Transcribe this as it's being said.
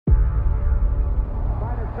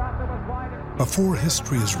Before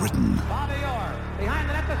history is written,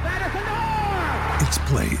 it's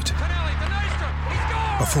played.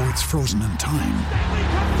 Before it's frozen in time,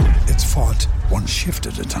 it's fought one shift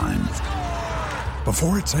at a time.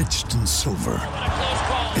 Before it's etched in silver,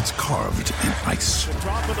 it's carved in ice.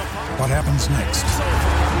 What happens next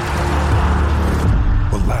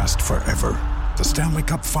will last forever. The Stanley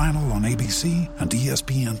Cup Final on ABC and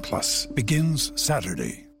ESPN Plus begins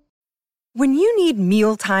Saturday. When you need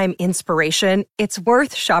mealtime inspiration, it's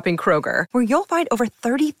worth shopping Kroger, where you'll find over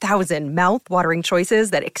 30,000 mouth-watering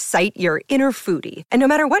choices that excite your inner foodie. And no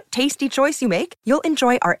matter what tasty choice you make, you'll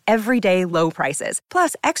enjoy our everyday low prices,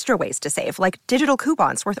 plus extra ways to save, like digital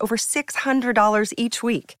coupons worth over $600 each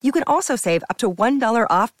week. You can also save up to $1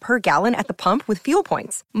 off per gallon at the pump with fuel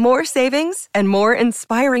points. More savings and more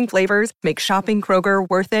inspiring flavors make shopping Kroger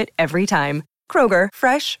worth it every time. Kroger,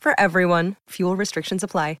 fresh for everyone. Fuel restrictions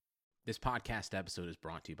apply. This podcast episode is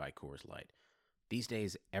brought to you by Coors Light. These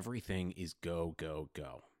days, everything is go, go,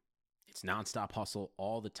 go. It's nonstop hustle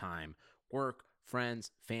all the time. Work, friends,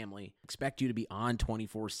 family, expect you to be on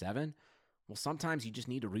 24/7. Well, sometimes you just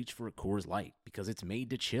need to reach for a Coors Light because it's made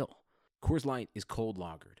to chill. Coors Light is cold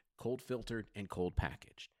lagered, cold filtered, and cold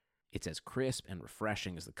packaged. It's as crisp and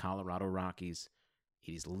refreshing as the Colorado Rockies.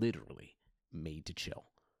 It is literally made to chill.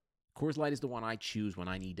 Coors Light is the one I choose when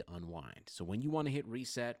I need to unwind. So when you want to hit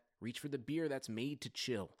reset, reach for the beer that's made to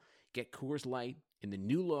chill. Get Coors Light in the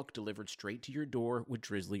new look delivered straight to your door with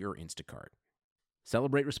Drizzly or Instacart.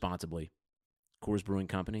 Celebrate responsibly. Coors Brewing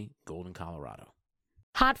Company, Golden, Colorado.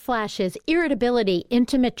 Hot flashes, irritability,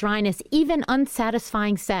 intimate dryness, even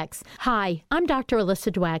unsatisfying sex. Hi, I'm Dr.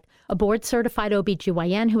 Alyssa Dweck, a board-certified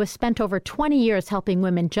OBGYN who has spent over 20 years helping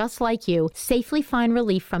women just like you safely find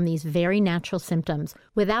relief from these very natural symptoms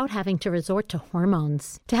without having to resort to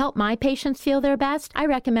hormones. To help my patients feel their best, I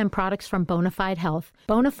recommend products from Bonafide Health.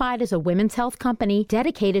 Bonafide is a women's health company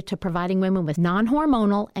dedicated to providing women with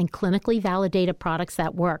non-hormonal and clinically validated products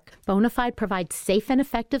that work. Bonafide provides safe and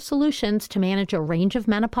effective solutions to manage a range of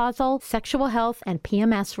menopausal, sexual health, and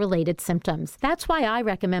PMS-related symptoms. That's why I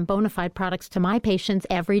recommend Bonafide products to my patients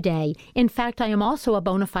every day. In fact, I am also a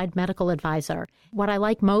Bonafide medical advisor. What I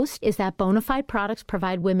like most is that Bonafide products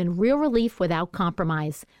provide women real relief without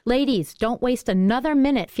compromise. Ladies, don't waste another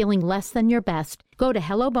minute feeling less than your best. Go to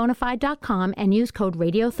hellobonafide.com and use code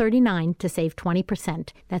radio39 to save 20%.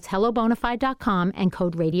 That's hellobonafide.com and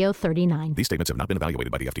code radio39. These statements have not been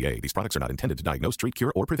evaluated by the FDA. These products are not intended to diagnose, treat,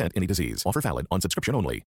 cure, or prevent any disease. Offer valid on subscription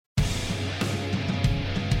only.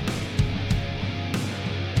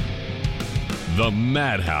 The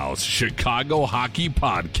Madhouse Chicago Hockey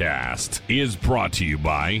Podcast is brought to you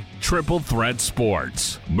by Triple Threat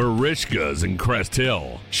Sports, Marishka's in Crest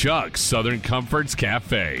Hill, Chuck's Southern Comforts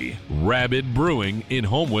Cafe, Rabid Brewing in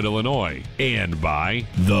Homewood, Illinois, and by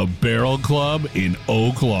The Barrel Club in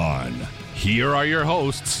Oak Lawn. Here are your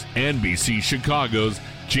hosts, NBC Chicago's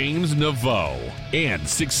James Naveau and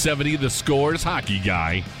 670 The Score's hockey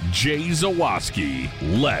guy, Jay Zawaski.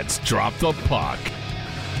 Let's drop the puck.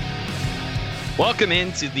 Welcome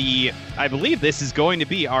into I believe this is going to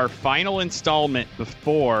be our final installment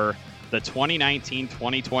before the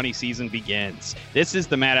 2019-2020 season begins. This is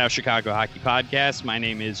the Madhouse Chicago Hockey Podcast. My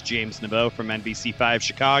name is James Naveau from NBC5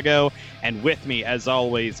 Chicago, and with me, as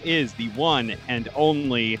always, is the one and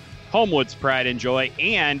only Homewood's pride and joy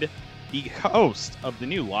and the host of the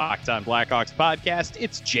new Locked on Blackhawks podcast.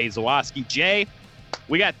 It's Jay Zawaski. Jay,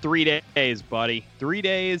 we got 3 days, buddy. 3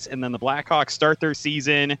 days, and then the Blackhawks start their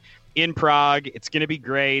season in Prague. It's going to be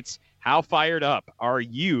great. How fired up are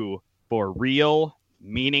you for real,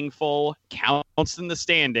 meaningful, counts in the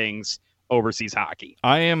standings overseas hockey?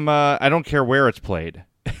 I am. I don't care where it's played,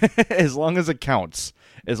 as long as it counts.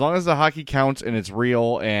 As long as the hockey counts and it's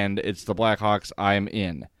real and it's the Blackhawks, I am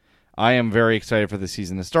in. I am very excited for the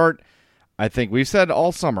season to start. I think we've said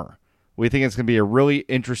all summer we think it's going to be a really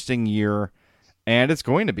interesting year, and it's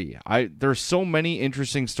going to be. There's so many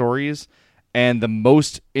interesting stories. And the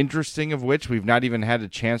most interesting of which we've not even had a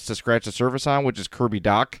chance to scratch the surface on, which is Kirby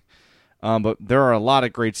Dach. But there are a lot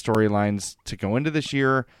of great storylines to go into this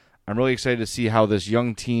year. I'm really excited to see how this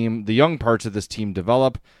young team, the young parts of this team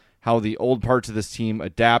develop, how the old parts of this team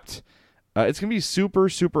adapt. It's going to be super,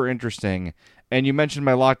 super interesting. And you mentioned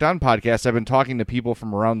my Locked On podcast. I've been talking to people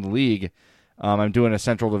from around the league. I'm doing a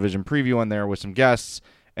Central Division preview on there with some guests.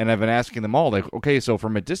 And I've been asking them all, like, okay, so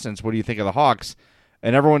from a distance, what do you think of the Hawks?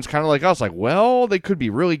 And everyone's kind of like us, like, well, they could be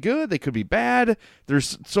really good. They could be bad.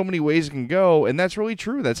 There's so many ways it can go. And that's really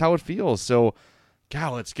true. That's how it feels. So,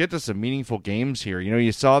 God, let's get to some meaningful games here. You know,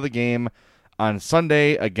 you saw the game on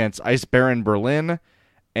Sunday against Ice Baron Berlin,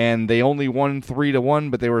 and they only won 3-1,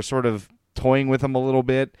 but they were sort of toying with them a little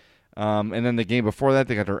bit. And then the game before that,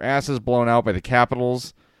 they got their asses blown out by the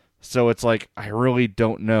Capitals. So it's like, I really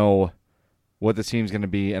don't know what the team's going to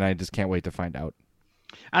be, and I just can't wait to find out.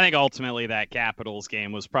 I think ultimately that Capitals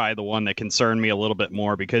game was probably the one that concerned me a little bit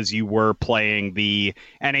more because you were playing the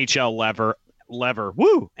NHL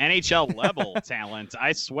NHL level talent.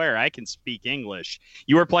 I swear I can speak English.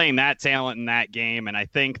 You were playing that talent in that game, and I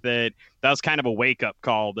think that was kind of a wake-up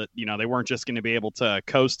call that, they weren't just going to be able to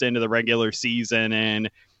coast into the regular season and,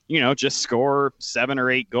 just score 7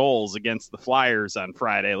 or 8 goals against the Flyers on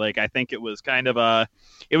Friday. Like, I think it was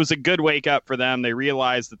a good wake-up for them. They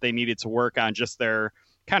realized that they needed to work on just their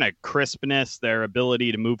kind of crispness, their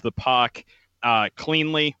ability to move the puck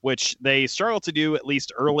cleanly, which they struggled to do at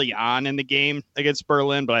least early on in the game against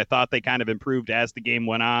Berlin, but I thought they kind of improved as the game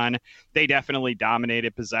went on. They definitely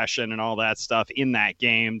dominated possession and all that stuff in that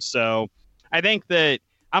game. So I think that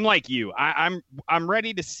I'm like you. I'm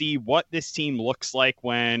ready to see what this team looks like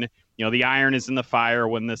when, the iron is in the fire,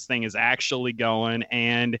 when this thing is actually going.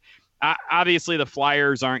 And obviously the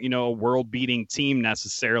Flyers aren't, a world-beating team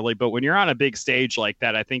necessarily, but when you're on a big stage like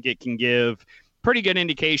that, I think it can give pretty good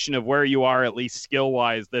indication of where you are, at least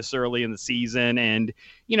skill-wise, this early in the season. And,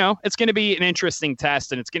 it's going to be an interesting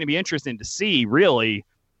test, and it's going to be interesting to see, really,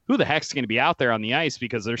 who the heck's going to be out there on the ice,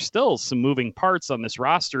 because there's still some moving parts on this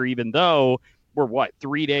roster, even though we're,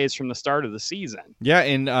 3 days from the start of the season. Yeah,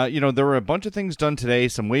 and, there were a bunch of things done today,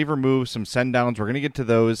 some waiver moves, some send-downs. We're going to get to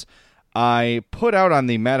those. I put out on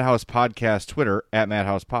the Madhouse Podcast Twitter, at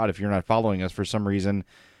MadhousePod, if you're not following us for some reason.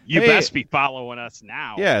 You best be following us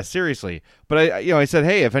now. Yeah, seriously. But I said,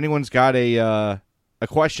 hey, if anyone's got a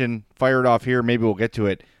question, fire it off here. Maybe we'll get to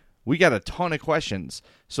it. We got a ton of questions.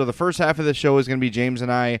 So the first half of the show is going to be James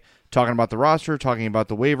and I talking about the roster, talking about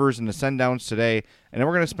the waivers and the send-downs today. And then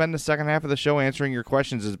we're going to spend the second half of the show answering your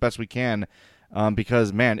questions as best we can.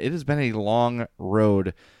 Because, man, it has been a long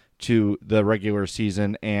road to the regular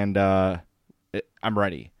season. And I'm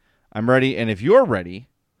ready. I'm ready. And if you're ready,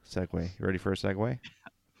 segue. You ready for a segue?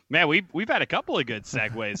 Man, we've had a couple of good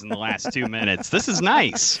segues in the last 2 minutes. This is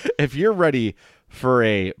nice. If you're ready for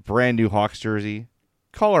a brand new Hawks jersey,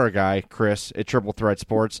 call our guy, Chris, at Triple Threat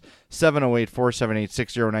Sports,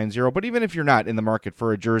 708-478-6090. But even if you're not in the market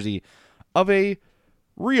for a jersey of a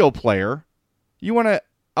real player, you want to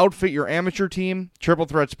outfit your amateur team, Triple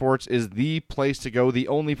Threat Sports is the place to go, the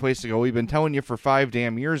only place to go. We've been telling you for 5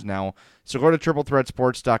 damn years now. So go to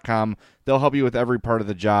TripleThreatSports.com. They'll help you with every part of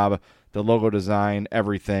the job. The logo design,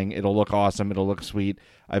 everything. It'll look awesome. It'll look sweet.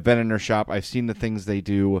 I've been in their shop. I've seen the things they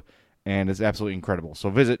do, and it's absolutely incredible. So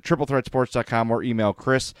visit TripleThreatSports.com or email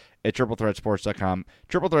Chris at TripleThreatSports.com.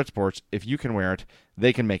 Triple Threat Sports, if you can wear it,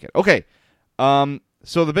 they can make it. Okay,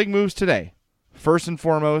 so the big moves today. First and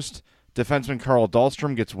foremost, defenseman Carl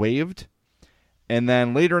Dahlstrom gets waived. And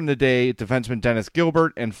then later in the day, defenseman Dennis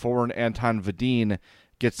Gilbert and forward Anton Vadin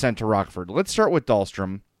get sent to Rockford. Let's start with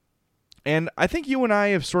Dahlstrom. And I think you and I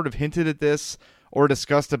have sort of hinted at this or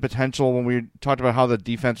discussed the potential when we talked about how the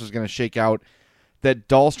defense was going to shake out, that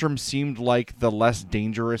Dahlstrom seemed like the less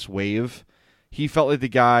dangerous wave. He felt like the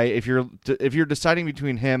guy, if you're deciding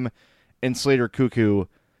between him and Slater Cuckoo,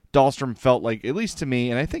 Dahlstrom felt like, at least to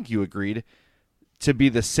me, and I think you agreed, to be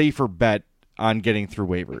the safer bet on getting through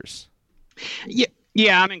waivers.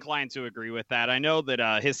 Yeah, I'm inclined to agree with that. I know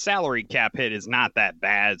that his salary cap hit is not that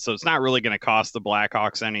bad, so it's not really going to cost the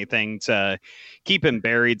Blackhawks anything to keep him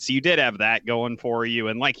buried. So you did have that going for you.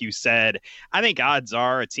 And like you said, I think odds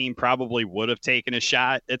are a team probably would have taken a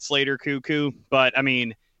shot at Slater Cuckoo. But, I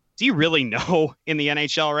mean, do you really know in the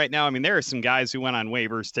NHL right now? I mean, there are some guys who went on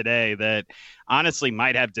waivers today that honestly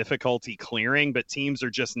might have difficulty clearing, but teams are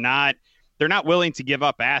just not – they're not willing to give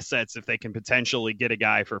up assets if they can potentially get a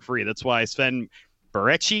guy for free. That's why Sven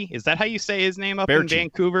Baertschi, is that how you say his name up in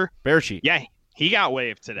Vancouver? Baertschi. Yeah, he got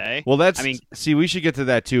waived today. Well, we should get to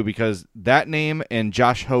that too, because that name and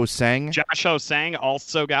Josh Ho-Sang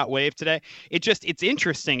also got waived today. It's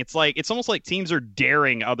interesting. It's almost like teams are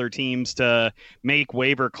daring other teams to make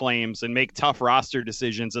waiver claims and make tough roster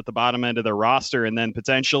decisions at the bottom end of their roster, and then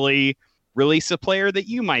potentially release a player that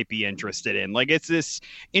you might be interested in. Like, it's this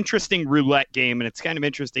interesting roulette game, and it's kind of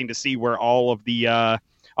interesting to see where all the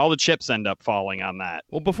chips end up falling on that.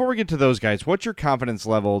 Well, before we get to those guys, what's your confidence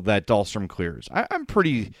level that Dahlstrom clears? I'm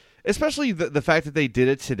pretty, especially the fact that they did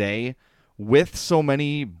it today with so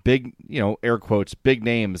many big, air quotes, big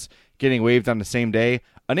names getting waived on the same day.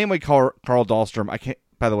 A name like Carl Dahlstrom,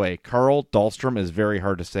 by the way, Carl Dahlstrom is very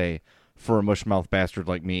hard to say for a mushmouth bastard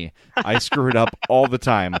like me. I screw it up all the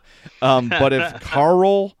time. But if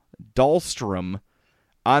Carl Dahlstrom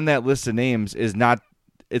on that list of names it's not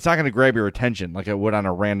going to grab your attention like it would on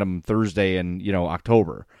a random Thursday in,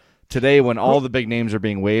 October. today when all the big names are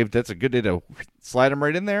being waived, that's a good day to slide them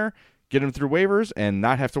right in there, get them through waivers, and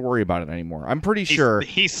not have to worry about it anymore. I'm pretty sure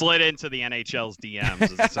he slid into the NHL's DMs.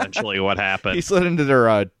 Is essentially what happened. He slid into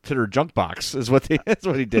their junk box. That's what he did.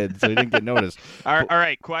 So he didn't get noticed. All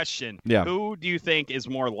right. Question. Yeah. Who do you think is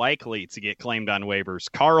more likely to get claimed on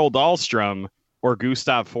waivers, Carl Dahlstrom or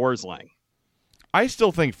Gustav Forsling? I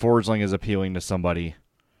still think Forsling is appealing to somebody.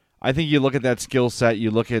 I think you look at that skill set,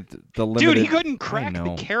 you look at the limited... Dude, he couldn't crack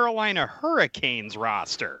the Carolina Hurricanes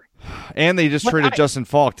roster. And they just traded Justin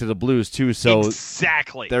Falk to the Blues too, so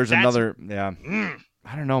exactly. There's another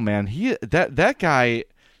I don't know, man. That guy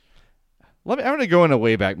I'm going to go in a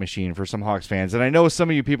Wayback Machine for some Hawks fans. And I know some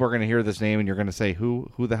of you people are going to hear this name and you're going to say, who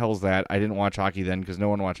the hell's that? I didn't watch hockey then because no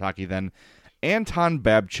one watched hockey then. Anton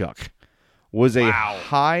Babchuk was a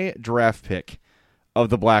high draft pick of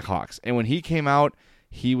the Blackhawks. And when he came out,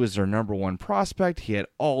 he was their number one prospect. He had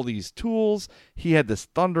all these tools. He had this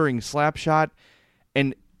thundering slap shot.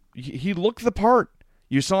 And he looked the part.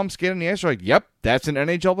 You saw him skate on the ice. You're like, yep, that's an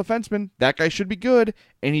NHL defenseman. That guy should be good.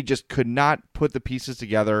 And he just could not put the pieces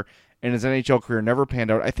together. And his NHL career never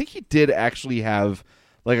panned out. I think he did actually have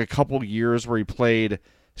like a couple years where he played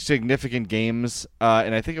significant games.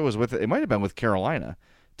 And I think it might have been with Carolina,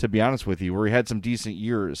 to be honest with you, where he had some decent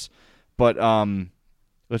years. But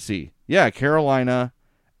let's see. Yeah, Carolina.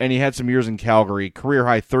 And he had some years in Calgary. Career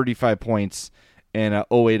high 35 points in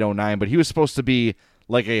 08-09. But he was supposed to be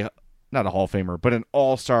like not a Hall of Famer, but an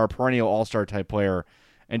all-star, perennial all-star type player,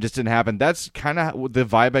 and just didn't happen. That's kind of the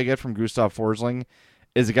vibe I get from Gustav Forsling,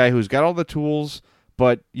 is a guy who's got all the tools,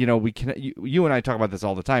 but you and I talk about this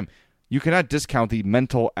all the time. You cannot discount the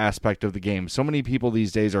mental aspect of the game. So many people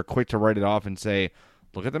these days are quick to write it off and say,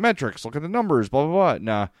 look at the metrics, look at the numbers, blah, blah, blah.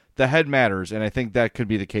 Nah, the head matters, and I think that could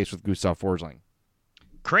be the case with Gustav Forsling.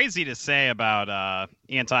 Crazy to say about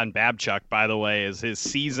Anton Babchuk, by the way, is his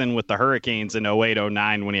season with the Hurricanes in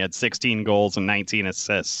 08-09 when he had 16 goals and 19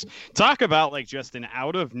 assists. Talk about like just an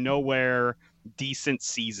out-of-nowhere decent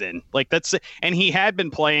season. And he had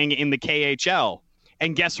been playing in the KHL.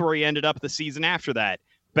 And guess where he ended up the season after that?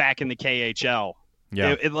 Back in the KHL.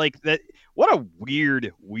 Yeah. What a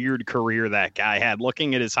weird career that guy had.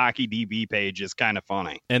 Looking at his hockey DB page is kind of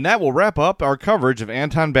funny. And that will wrap up our coverage of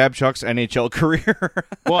Anton Babchuk's NHL career.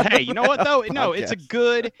 Well, hey, you know what though? No, it's a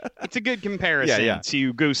good comparison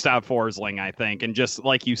to Gustav Forsling, I think. And just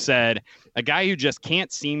like you said, a guy who just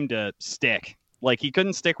can't seem to stick. Like he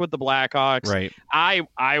couldn't stick with the Blackhawks. Right.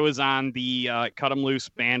 I was on the cut him loose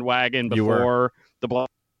bandwagon before the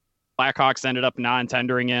Blackhawks ended up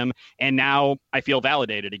non-tendering him, and now I feel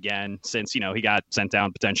validated again since, he got sent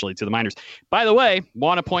down potentially to the minors. By the way,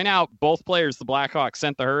 want to point out both players the Blackhawks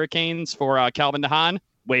sent the Hurricanes for Calvin DeHaan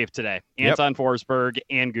waived today. Anton Forsberg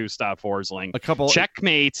and Gustav Forsling. A couple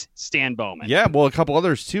checkmate Stan Bowman. Yeah, well, a couple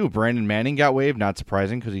others too. Brandon Manning got waived, not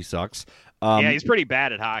surprising because he sucks. He's pretty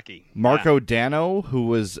bad at hockey. Marco Dano, who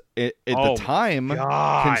was at the time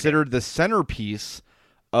considered the centerpiece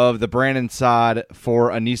of the Brandon Saad for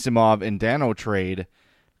Anisimov and Dano trade.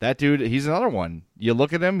 That dude, he's another one. You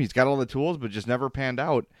look at him, he's got all the tools, but just never panned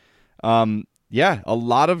out. A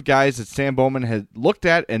lot of guys that Stan Bowman had looked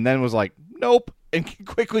at and then was like, nope, and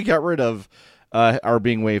quickly got rid of are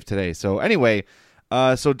being waived today. So anyway,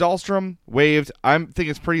 so Dahlstrom waived. I think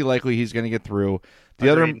it's pretty likely he's going to get through.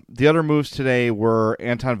 The other moves today were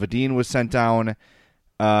Anton Vadin was sent down.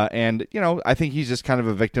 And I think he's just kind of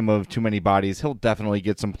a victim of too many bodies. He'll definitely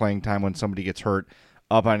get some playing time when somebody gets hurt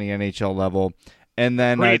up on the NHL level. And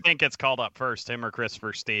then who do you think gets called up first, him or Chris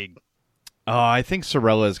Versteeg? I think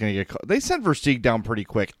Sorella is going to get called. They sent Versteeg down pretty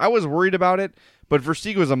quick. I was worried about it, but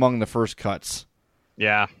Versteeg was among the first cuts.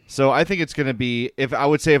 Yeah. So I think it's going to be, if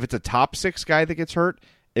it's a top 6 guy that gets hurt,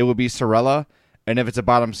 it would be Sorella. And if it's a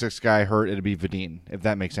bottom 6 guy hurt, it'd be Vadin, if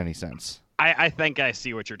that makes any sense. I think I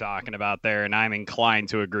see what you're talking about there, and I'm inclined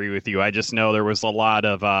to agree with you. I just know there was a lot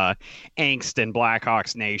of angst in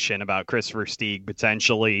Blackhawks Nation about Chris Versteeg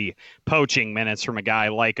potentially poaching minutes from a guy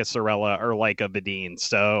like a Sorella or like a Vadin.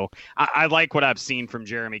 So I like what I've seen from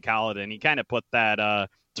Jeremy Colliton. He kind of put that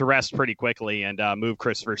to rest pretty quickly and move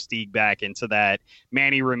Chris Versteeg back into that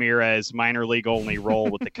Manny Ramirez minor league only role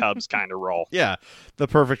with the Cubs kind of role. Yeah, the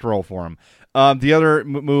perfect role for him. The other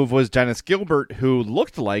move was Dennis Gilbert, who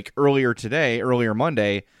looked like earlier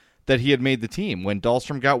Monday, that he had made the team. When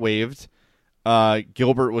Dahlstrom got waived,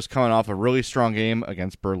 Gilbert was coming off a really strong game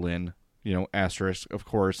against Berlin, asterisk, of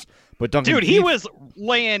course. But Duncan Keith, he was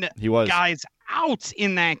laying guys out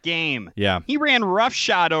in that game. Yeah. He ran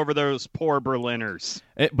roughshod over those poor Berliners.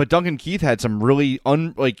 But Duncan Keith had some really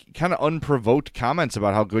kind of unprovoked comments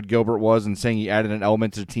about how good Gilbert was and saying he added an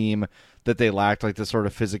element to the team that they lacked, like the sort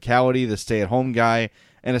of physicality, the stay-at-home guy.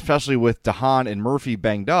 and especially with DeHaan and Murphy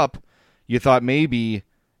banged up, you thought maybe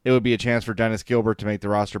it would be a chance for Dennis Gilbert to make the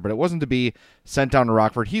roster, but it wasn't to be. Sent down to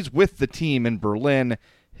Rockford. He's with the team in Berlin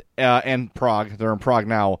and Prague. They're in Prague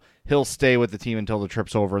now. He'll stay with the team until the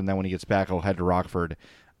trip's over, and then when he gets back, he'll head to Rockford.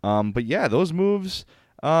 But yeah, those moves,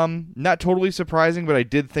 not totally surprising, but I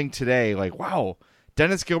did think today, like, wow,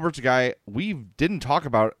 Dennis Gilbert's a guy we didn't talk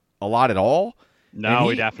about a lot at all. No,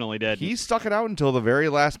 we definitely did. He stuck it out until the very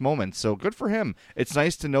last moment, so good for him. It's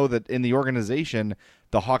nice to know that in the organization,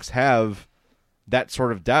 the Hawks have that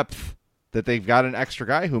sort of depth, that they've got an extra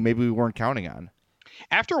guy who maybe we weren't counting on.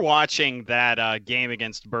 After watching that game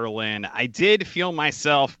against Berlin, I did feel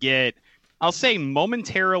myself get, I'll say,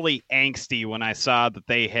 momentarily angsty when I saw that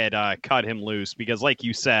they had cut him loose, because like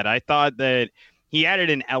you said, I thought that he added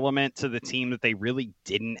an element to the team that they really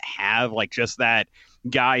didn't have, like just that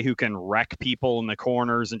guy who can wreck people in the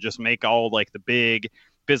corners and just make all like the big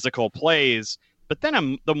physical plays. But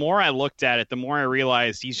then the more I looked at it, the more I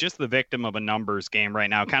realized he's just the victim of a numbers game right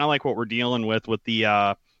now, kind of like what we're dealing with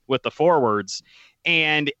the forwards.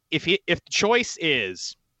 And if the choice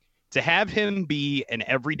is to have him be an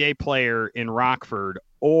everyday player in Rockford,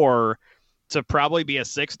 or to probably be a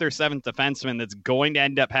 6th or 7th defenseman that's going to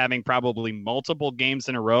end up having probably multiple games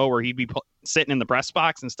in a row where he'd be sitting in the press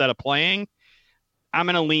box instead of playing, I'm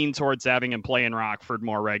going to lean towards having him play in Rockford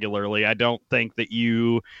more regularly. I don't think that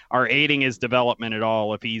you are aiding his development at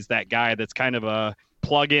all if he's that guy that's kind of a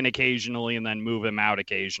plug in occasionally and then move him out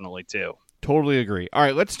occasionally too. Totally agree. All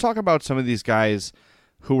right, let's talk about some of these guys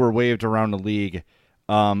who were waived around the league.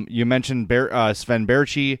 You mentioned Sven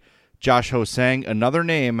Baertschi, Josh Ho-Sang. Another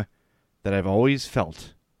name that I've always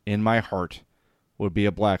felt in my heart would be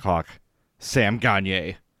a Blackhawk, Sam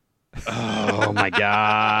Gagner. Oh my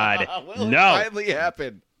God! Will no, it finally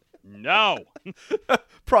happen? No,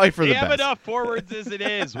 probably for the best. We have best. enough forwards as it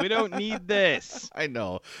is. We don't need this. I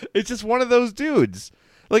know. It's just one of those dudes.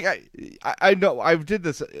 Like I know I did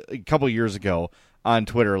this a couple years ago on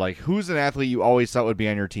Twitter. Like, who's an athlete you always thought would be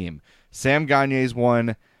on your team? Sam Gagner's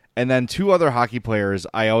one, and then two other hockey players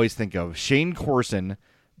I always think of: Shane Corson,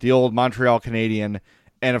 the old Montreal Canadian,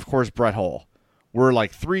 and of course Brett Hull. Were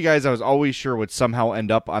like three guys I was always sure would somehow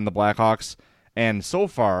end up on the Blackhawks, and so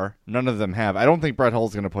far none of them have. I don't think Brett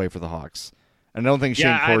Hull's going to play for the Hawks. I don't think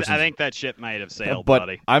Shane Corson. I think that ship might have sailed, but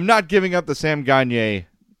buddy. I'm not giving up the Sam Gagner.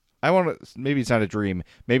 I want to. Maybe it's not a dream.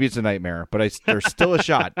 Maybe it's a nightmare. But there's still a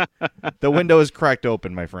shot. The window is cracked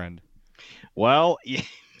open, my friend. Well,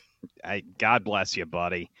 God bless you,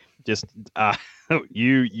 buddy. Just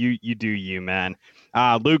you do you, man.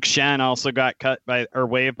 Luke Schenn also got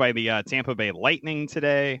waived by the Tampa Bay Lightning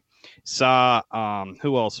today. Saw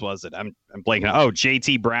who else was it? I'm blanking. Oh,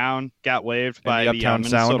 JT Brown got waived by the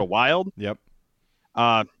Minnesota Wild. Yep.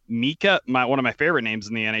 Mika, one of my favorite names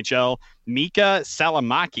in the NHL, Mika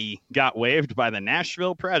Salamaki got waived by the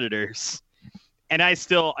Nashville Predators. And I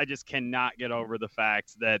just cannot get over the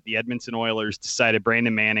fact that the Edmonton Oilers decided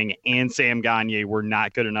Brandon Manning and Sam Gagner were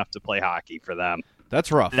not good enough to play hockey for them.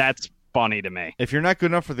 That's rough. That's funny to me. If you're not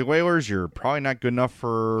good enough for the Oilers, you're probably not good enough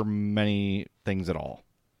for many things at all.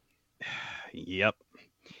 Yep.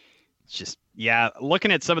 It's just,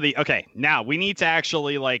 looking at some of the... Okay, now we need to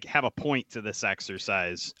actually have a point to this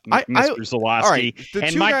exercise, Mr. Zawoski. Right,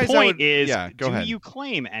 and my point is, do you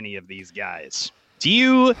claim any of these guys? Do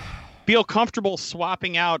you feel comfortable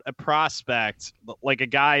swapping out a prospect, like a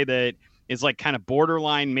guy that is kind of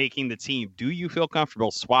borderline making the team? Do you feel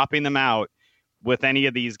comfortable swapping them out with any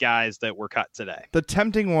of these guys that were cut today? The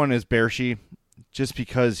tempting one is Baertschi, just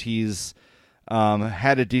because he's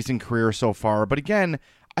had a decent career so far. But again,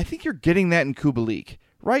 I think you're getting that in Kubalik,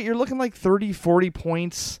 right? You're looking like 30, 40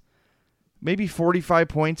 points, maybe 45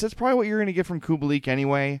 points. That's probably what you're going to get from Kubalik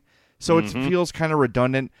anyway. So it feels kind of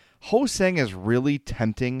redundant. Ho-Sang is really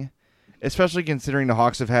tempting, especially considering the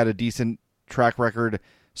Hawks have had a decent track record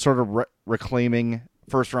sort of reclaiming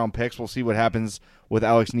first-round picks. We'll see what happens with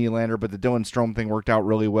Alex Nylander, but the Dylan Strome thing worked out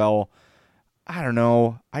really well. I don't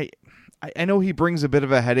know. I know he brings a bit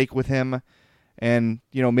of a headache with him, and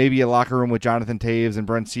maybe a locker room with Jonathan Toews and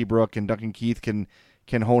Brent Seabrook and Duncan Keith can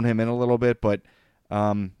hone him in a little bit, but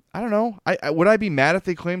I don't know. Would I be mad if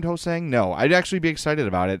they claimed Ho-Sang? No, I'd actually be excited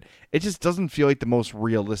about it. It just doesn't feel like the most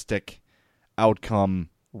realistic outcome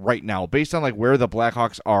right now, based on where the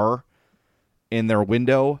Blackhawks are in their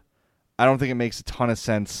window. I don't think it makes a ton of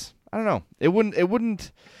sense. I don't know. It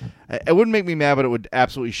wouldn't make me mad, but it would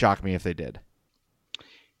absolutely shock me if they did.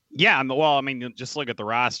 Yeah, well, I mean, just look at the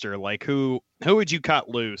roster. Like, who would you cut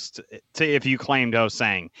loose to if you claimed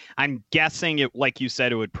Ho-Sang? I'm guessing it, like you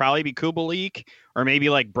said, it would probably be Kubalik or maybe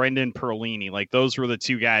like Brendan Perlini. Like, those were the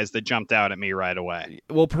two guys that jumped out at me right away.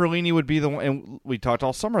 Well, Perlini would be the one, and we talked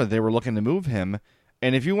all summer they were looking to move him.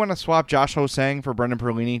 And if you want to swap Josh Ho-Sang for Brendan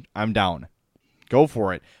Perlini, I'm down. Go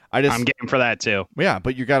for it. I'm game for that too. Yeah,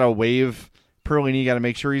 but you got to waive Perlini. You got to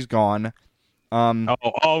make sure he's gone.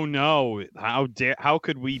 Oh no! How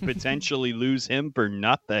could we potentially lose him for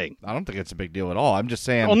nothing? I don't think it's a big deal at all. I'm just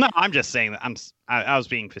saying. Well, no, I'm just saying that I was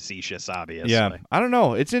being facetious, obviously. Yeah, I don't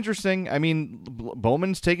know. It's interesting. I mean,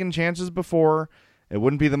 Bowman's taken chances before. It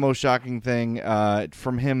wouldn't be the most shocking thing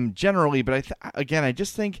from him generally, but I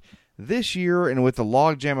just think this year and with the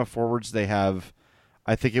logjam of forwards they have,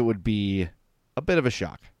 I think it would be a bit of a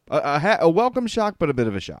shock, a welcome shock, but a bit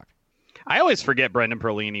of a shock. I always forget Brendan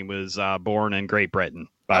Perlini was born in Great Britain,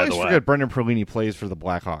 by the way. I always forget Brendan Perlini plays for the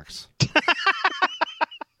Blackhawks.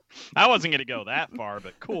 I wasn't going to go that far,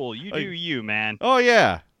 but cool. You do you, man. Oh,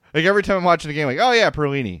 yeah. Like every time I'm watching the game, like, oh, yeah,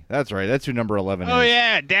 Perlini. That's right. That's who number 11 is. Oh,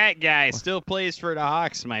 yeah, that guy still plays for the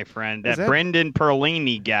Hawks, my friend. That Brendan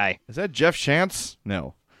Perlini guy. Is that Jeff Shantz?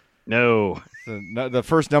 No. The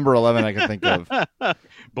first number 11 I can think of.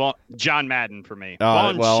 John Madden for me.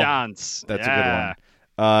 Shantz. That's a good one.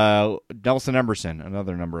 Nelson Emerson,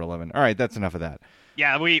 another number 11. All right, that's enough of that.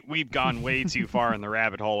 Yeah, we've gone way too far in the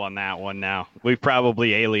rabbit hole on that one now. We've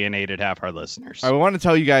probably alienated half our listeners. I want to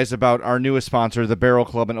tell you guys about our newest sponsor, the Barrel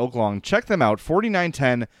Club in Oak Lawn. Check them out,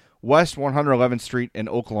 4910 West 111th Street in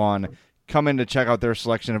Oak Lawn. Come in to check out their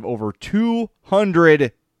selection of over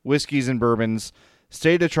 200 whiskeys and bourbons.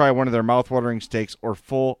 Stay to try one of their mouthwatering steaks or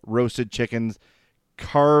full roasted chickens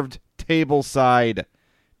carved tableside.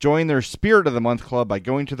 Join their Spirit of the Month Club by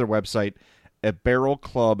going to their website at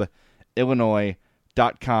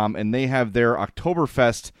barrelclubillinois.com, and they have their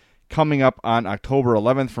Oktoberfest coming up on October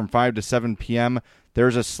 11th from 5 to 7 p.m.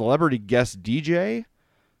 There's a celebrity guest DJ.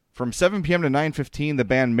 From 7 p.m. to 9:15, the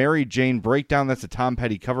band Mary Jane Breakdown. That's a Tom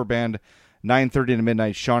Petty cover band. 9:30 to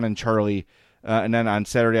midnight, Sean and Charlie. And then on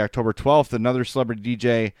Saturday, October 12th, another celebrity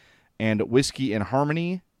DJ and Whiskey and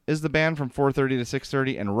Harmony is the band from 4:30 to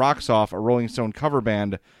 6:30, and Rocks Off, a Rolling Stone cover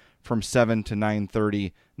band, from 7 to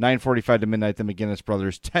 9:30, 9:45 to midnight, the McGinnis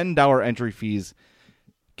Brothers. $10 entry fees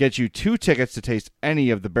get you 2 tickets to taste any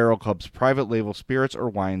of the Barrel Club's private label spirits or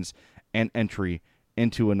wines and entry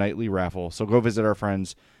into a nightly raffle. So go visit our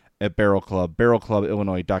friends at Barrel Club,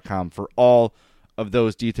 barrelclubillinois.com for all of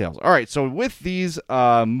those details. All right, so with these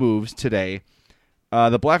moves today,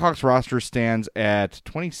 the Blackhawks roster stands at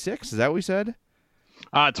 26. Is that what we said?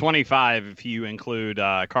 25 if you include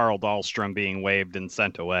Carl Dahlstrom being waived and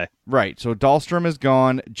sent away. Right, so Dahlstrom is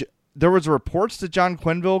gone. There was reports that John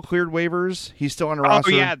Quenneville cleared waivers. He's still on the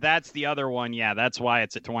roster. Oh, yeah, that's the other one. Yeah, that's why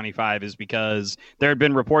it's at 25 is because there had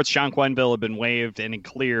been reports John Quenneville had been waived and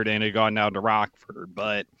cleared and had gone down to Rockford,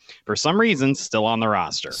 but for some reason, still on the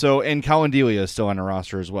roster. So, and Colin Delia is still on the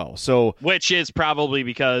roster as well. So, which is probably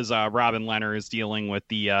because Robin Lehner is dealing with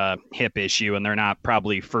the hip issue, and they're not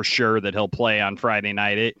probably for sure that he'll play on Friday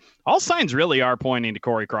night. All signs really are pointing to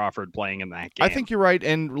Corey Crawford playing in that game. I think you're right,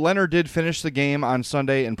 and Lehner did finish the game on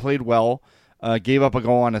Sunday and played well. Gave up a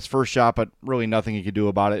goal on his first shot, but really nothing he could do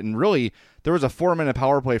about it. And really, there was a 4-minute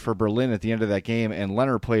power play for Berlin at the end of that game, and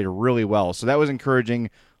Lehner played really well. So that was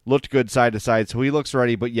encouraging. Looked good side to side, so he looks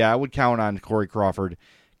ready. But yeah, I would count on Corey Crawford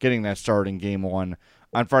getting that start in Game 1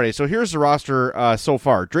 on Friday. So here's the roster so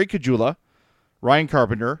far. Drake Caggiula, Ryan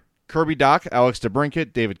Carpenter, Kirby Dach, Alex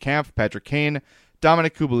DeBrincat, David Kampf, Patrick Kane,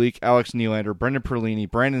 Dominic Kubalik, Alex Nylander, Brendan Perlini,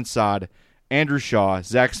 Brandon Saad, Andrew Shaw,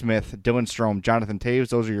 Zach Smith, Dylan Strome, Jonathan Toews.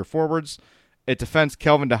 Those are your forwards. At defense,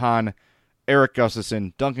 Kelvin DeHaan, Eric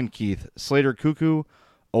Gustafsson, Duncan Keith, Slater Cuckoo,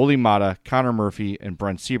 Oli Mata, Connor Murphy, and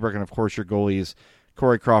Brent Seabrook. And, of course, your goalies,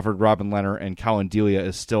 Corey Crawford, Robin Lehner, and Colin Delia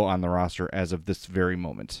is still on the roster as of this very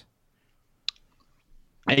moment.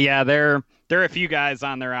 Yeah, there are a few guys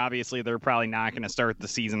on there. Obviously, they're probably not going to start the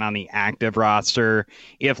season on the active roster.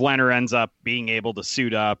 If Lehner ends up being able to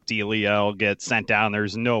suit up, Delia will get sent down.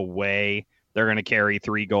 There's no way they're going to carry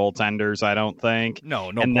 3 goaltenders, I don't think. No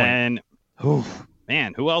and point. Then,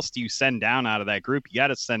 man, who else do you send down out of that group? You got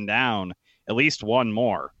to send down at least one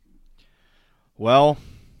more. Well,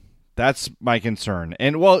 that's my concern.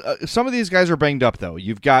 And, some of these guys are banged up, though.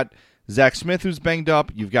 You've got Zach Smith, who's banged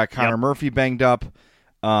up. You've got Connor Murphy banged up.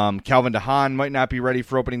 Calvin DeHaan might not be ready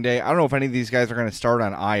for opening day. I don't know if any of these guys are going to start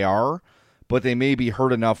on IR, but they may be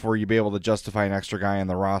hurt enough where you'll be able to justify an extra guy on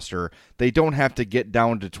the roster. They don't have to get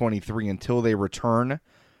down to 23 until they return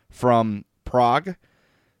from Prague.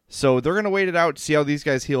 So they're going to wait it out, see how these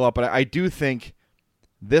guys heal up. But I do think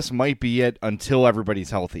this might be it until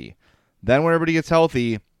everybody's healthy. Then when everybody gets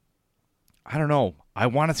healthy, I don't know. I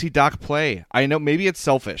want to see Doc play. I know maybe it's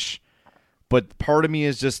selfish, but part of me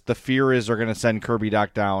is just the fear is they're going to send Kirby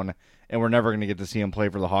Doc down, and we're never going to get to see him play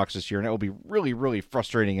for the Hawks this year, and it will be really, really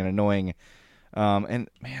frustrating and annoying. And,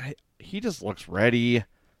 man, he just looks ready.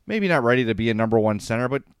 Maybe not ready to be a number one center,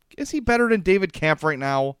 but is he better than David Kampf right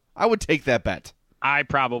now? I would take that bet. I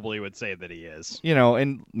probably would say that he is.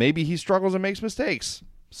 And maybe he struggles and makes mistakes.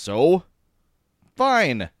 So,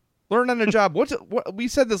 fine. Learn on the job. What we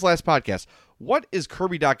said this last podcast. What is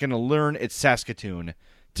Kirby Doc going to learn at Saskatoon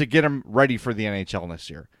to get him ready for the NHL next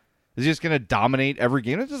year? Is he just going to dominate every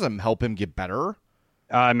game? It doesn't help him get better.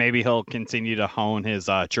 Maybe he'll continue to hone his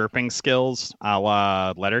chirping skills a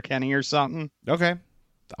la Letterkenny or something. Okay.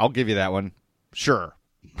 I'll give you that one. Sure.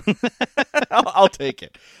 I'll take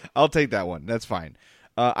it. I'll take that one. That's fine.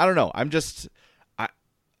 I don't know.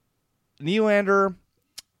 Nylander,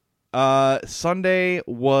 Sunday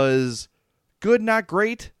was good, not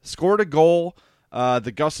great. Scored a goal.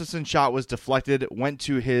 The Gustafsson shot was deflected, went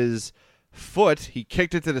to his foot. He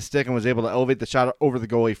kicked it to the stick and was able to elevate the shot over the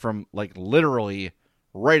goalie from literally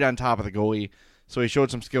right on top of the goalie. So he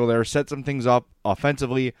showed some skill there, set some things up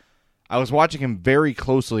offensively. I was watching him very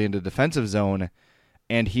closely in the defensive zone,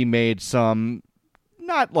 and he made some,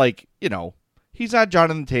 not he's not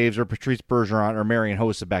Jonathan Toews or Patrice Bergeron or Marian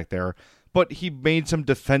Hossa back there, but he made some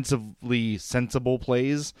defensively sensible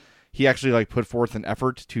plays. He actually put forth an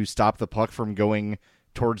effort to stop the puck from going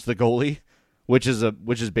towards the goalie, which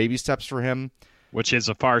is baby steps for him. Which is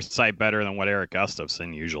a far sight better than what Erik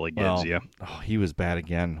Gustafsson usually gives you. Oh, he was bad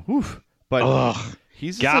again. Oof. But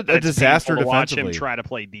he's God, a disaster to watch defensively. him try to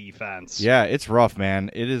play defense. Yeah, it's rough, man.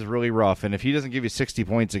 It is really rough. And if he doesn't give you 60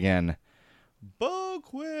 points again,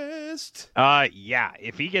 Boquist. Yeah,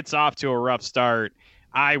 if he gets off to a rough start,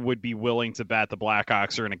 I would be willing to bet the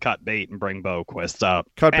Blackhawks are going to cut bait and bring Boquist up.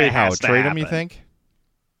 Cut bait how? Trade him, you think?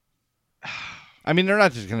 I mean, they're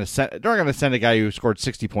not just going to send. They're not going to send a guy who scored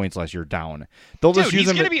 60 points last year down. They'll just use he's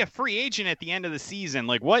him. Going to be a free agent at the end of the season.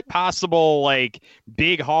 What possible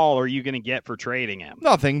big haul are you going to get for trading him?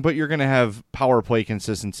 Nothing, but you're going to have power play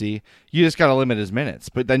consistency. You just got to limit his minutes,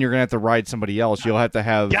 but then you're going to have to ride somebody else. You'll have to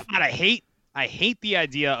have. God, I hate the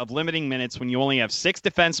idea of limiting minutes when you only have 6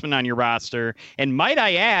 defensemen on your roster. And might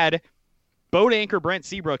I add, boat anchor Brent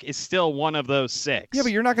Seabrook is still one of those 6. Yeah,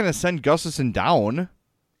 but you're not going to send Gustafsson down.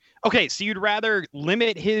 Okay, so you'd rather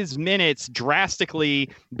limit his minutes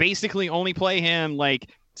drastically, basically only play him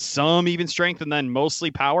some even strength and then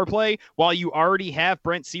mostly power play, while you already have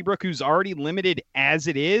Brent Seabrook, who's already limited as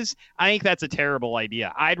it is. I think that's a terrible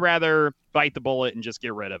idea. I'd rather bite the bullet and just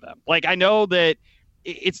get rid of him. I know that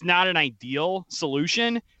it's not an ideal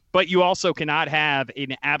solution, but you also cannot have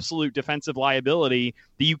an absolute defensive liability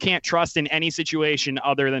that you can't trust in any situation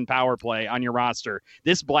other than power play on your roster.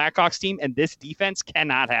 This Blackhawks team and this defense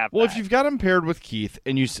cannot have Well, that. if you've got him paired with Keith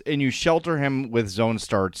and you shelter him with zone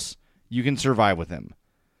starts, you can survive with him.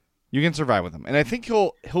 And I think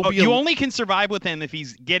he'll be. You only can survive with him if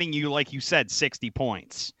he's getting you, like you said, 60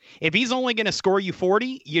 points. If he's only going to score you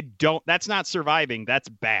 40, you don't. That's not surviving. That's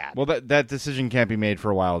bad. Well, that decision can't be made for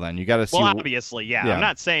a while. Then you got to see. Well, obviously, yeah. I'm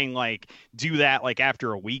not saying do that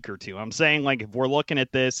after a week or two. I'm saying if we're looking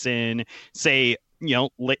at this in say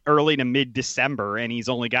early to mid-December and he's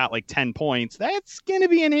only got 10 points, that's going to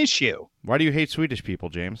be an issue. Why do you hate Swedish people,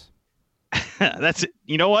 James? That's it.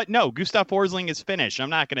 You know what? No, Gustav Forsling is Finnish.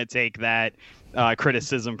 I'm not going to take that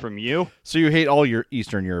criticism from you. So you hate all your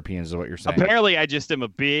Eastern Europeans is what you're saying. Apparently, I just am a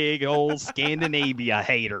big old Scandinavia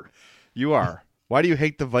hater. You are. Why do you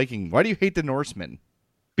hate the Viking? Why do you hate the Norsemen?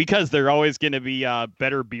 Because they're always going to be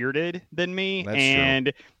better bearded than me. That's and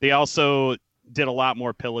true. They also did a lot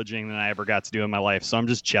more pillaging than I ever got to do in my life. So I'm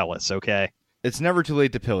just jealous, okay? It's never too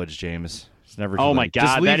late to pillage, James. It's never too late. My Just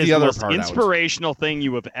God, leave that is the the other most part inspirational thing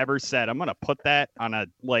you have ever said. I'm going to put that on a,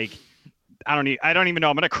 I don't even know.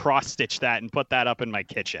 I'm going to cross-stitch that and put that up in my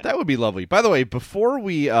kitchen. That would be lovely. By the way, before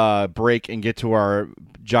we break and get to our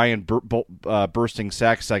giant bursting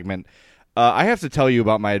sack segment, I have to tell you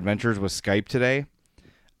about my adventures with Skype today.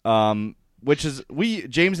 Which is,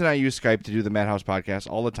 James and I use Skype to do the Madhouse podcast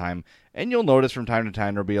all the time, and you'll notice from time to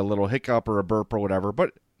time there'll be a little hiccup or a burp or whatever,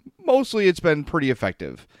 but mostly it's been pretty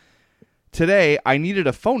effective. Today, I needed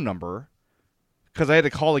a phone number because I had to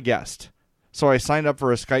call a guest, so I signed up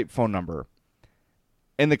for a Skype phone number.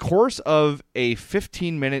 In the course of a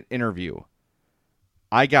 15-minute interview,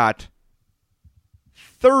 I got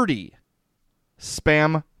 30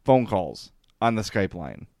 spam phone calls on the Skype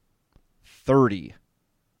line. 30.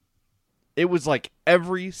 It was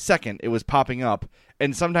every second it was popping up,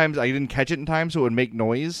 and sometimes I didn't catch it in time, so it would make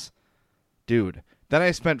noise. Dude, Then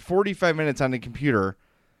I spent 45 minutes on the computer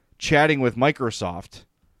chatting with Microsoft.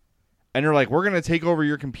 And they're like, we're going to take over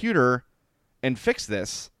your computer and fix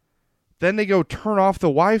this. Then they go turn off the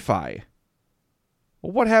Wi-Fi.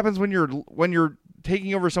 Well, what happens when you're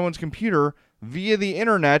taking over someone's computer via the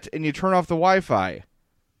internet and you turn off the Wi-Fi?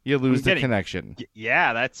 You lose the connection.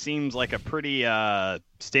 Yeah, that seems like a pretty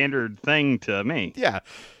standard thing to me. Yeah.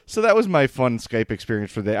 So that was my fun Skype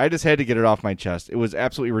experience for the day. I just had to get it off my chest. It was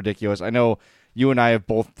absolutely ridiculous. I know you and I have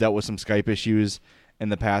both dealt with some Skype issues in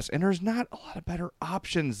the past, and there's not a lot of better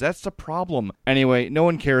options. That's the problem. Anyway, no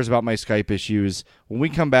one cares about my Skype issues. When we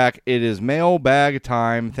come back, it is mailbag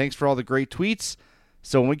time. Thanks for all the great tweets.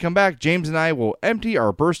 So when we come back, James and I will empty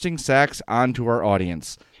our bursting sacks onto our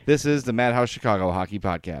audience. This is the Madhouse Chicago Hockey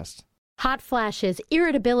Podcast. Hot flashes,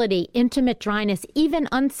 irritability, intimate dryness, even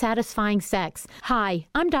unsatisfying sex. Hi,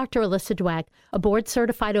 I'm Dr. Alyssa Dweck, a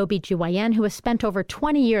board-certified OBGYN who has spent over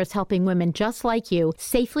 20 years helping women just like you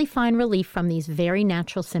safely find relief from these very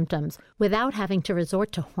natural symptoms without having to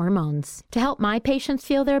resort to hormones. To help my patients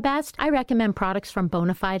feel their best, I recommend products from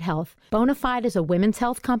Bonafide Health. Bonafide is a women's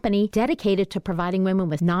health company dedicated to providing women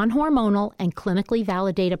with non-hormonal and clinically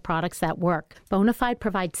validated products that work. Bonafide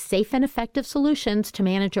provides safe and effective solutions to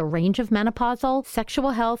manage a range of menopausal,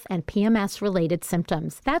 sexual health, and PMS-related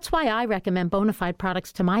symptoms. That's why I recommend Bonafide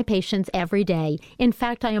products to my patients every day. In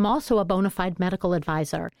fact, I am also a Bonafide medical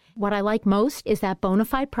advisor. What I like most is that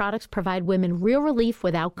Bonafide products provide women real relief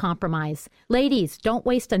without compromise. Ladies, don't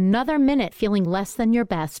waste another minute feeling less than your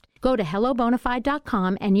best. Go to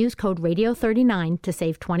hellobonafide.com and use code radio39 to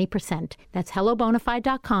save 20%. That's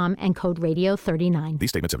hellobonafide.com and code radio39. These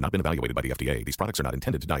statements have not been evaluated by the FDA. These products are not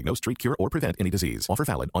intended to diagnose, treat, cure, or prevent any disease. Offer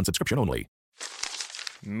valid on subscription only.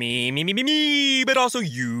 Me, but also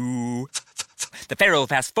you. The Pharaoh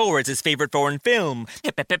fast forwards his favorite foreign film,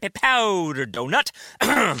 Powder Donut.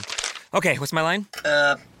 Okay, what's my line?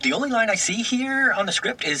 The only line I see here on the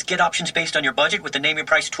script is get options based on your budget with the Name Your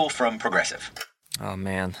Price tool from Progressive. Oh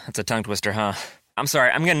man, that's a tongue twister, huh? I'm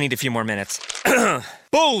sorry, I'm gonna need a few more minutes.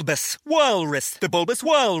 Bulbous Walrus, the Bulbous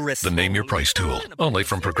Walrus. The Name Your Price tool, only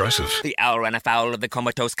from Progressive. The owl ran afoul of the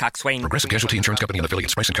comatose coxswain. Progressive Casualty Insurance Company and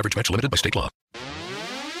affiliates. Price and coverage match limited by state law.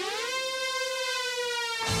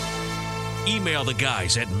 Email the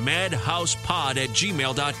guys at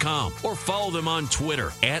madhousepod@gmail.com or follow them on Twitter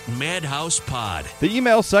 @madhousepod. The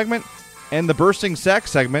email segment and the bursting sack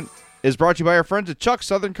segment is brought to you by our friends at Chuck's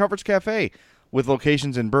Southern Comforts Cafe. With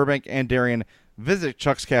locations in Burbank and Darien, visit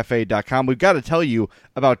chuckscafe.com. We've got to tell you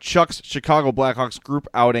about Chuck's Chicago Blackhawks group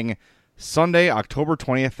outing Sunday, October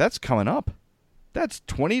 20th. That's coming up. That's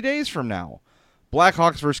 20 days from now.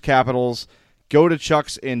 Blackhawks versus Capitals. Go to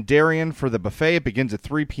Chuck's in Darien for the buffet. It begins at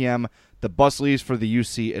 3 p.m. The bus leaves for the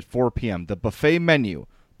UC at 4 p.m. The buffet menu: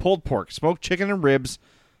 pulled pork, smoked chicken and ribs,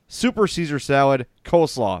 super Caesar salad,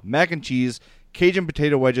 coleslaw, mac and cheese, Cajun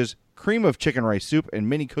potato wedges, cream of chicken rice soup, and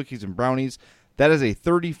mini cookies and brownies. That is a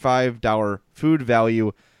 $35 food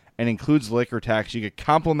value and includes liquor tax. You get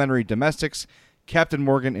complimentary domestics, Captain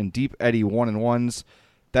Morgan, and Deep Eddy 1-in-1s.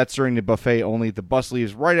 That's during the buffet only. The bus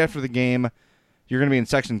leaves right after the game. You're going to be in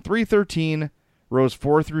section 313, rows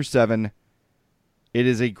 4 through 7. It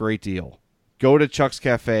is a great deal. Go to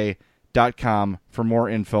chuckscafe.com for more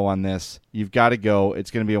info on this. You've got to go. It's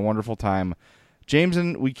going to be a wonderful time. James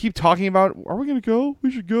and we keep talking about, are we going to go? We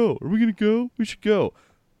should go. Are we going to go? We should go.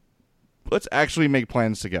 Let's actually make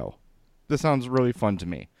plans to go. This sounds really fun to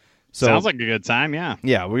me. So, sounds like a good time, yeah.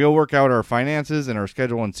 Yeah, we'll work out our finances and our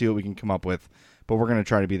schedule and see what we can come up with. But we're going to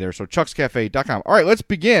try to be there. So chuckscafe.com. All right, let's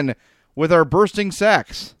begin with our bursting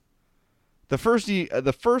sacks. The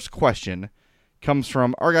first question comes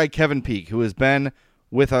from our guy Kevin Peak, who has been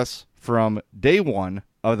with us from day one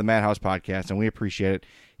of the Madhouse podcast, and we appreciate it.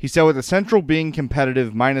 He said, with the Central being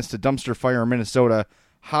competitive minus the dumpster fire in Minnesota,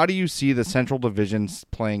 how do you see the Central divisions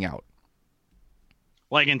playing out?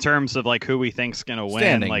 Like in terms of like who we think's going to win,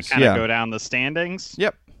 standings, like kind of go down the standings?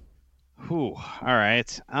 Yep. Whew. All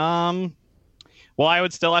right. Well, I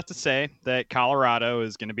would still have to say that Colorado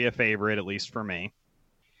is going to be a favorite, at least for me.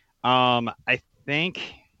 I think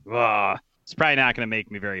it's probably not going to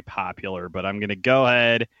make me very popular, but I'm going to go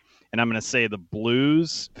ahead and I'm going to say the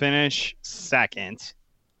Blues finish second.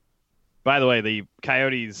 By the way, the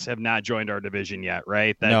Coyotes have not joined our division yet,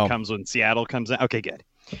 right? That comes when Seattle comes in. Okay, good.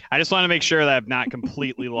 I just want to make sure that I've not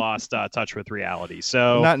completely lost touch with reality.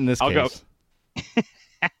 So not in this case.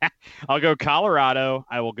 I'll go Colorado.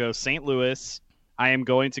 I will go St. Louis. I am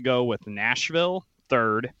going to go with Nashville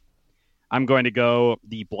third. I'm going to go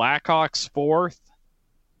the Blackhawks fourth.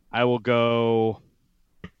 I will go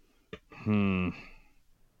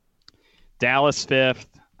Dallas fifth.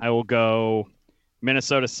 I will go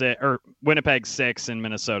Winnipeg 6 and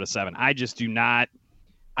Minnesota 7. I just do not.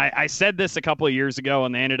 I said this a couple of years ago,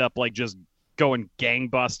 and they ended up like just going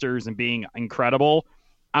gangbusters and being incredible.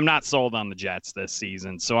 I'm not sold on the Jets this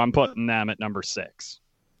season, so I'm putting them at number 6.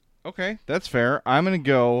 Okay, that's fair. I'm going to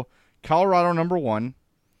go Colorado number 1,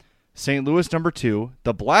 St. Louis number 2,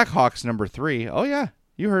 the Blackhawks number 3. Oh, yeah,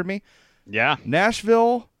 you heard me. Yeah.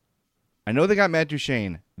 Nashville, I know they got Matt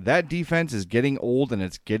Duchene. That defense is getting old, and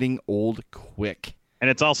it's getting old quick. And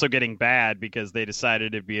it's also getting bad because they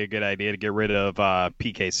decided it'd be a good idea to get rid of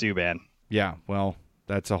PK Subban. Yeah, well,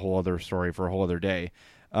 that's a whole other story for a whole other day.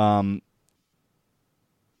 Yeah,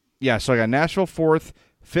 so I got Nashville 4th.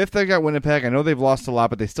 5th, I got Winnipeg. I know they've lost a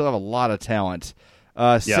lot, but they still have a lot of talent.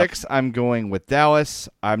 6th, I'm going with Dallas.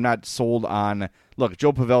 I'm not sold on... Look,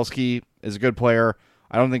 Joe Pavelski is a good player.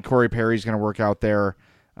 I don't think Corey Perry's going to work out there,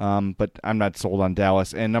 but I'm not sold on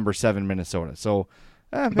Dallas. And number 7, Minnesota. So,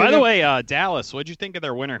 by the way, Dallas, what'd you think of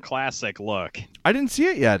their Winter Classic look? I didn't see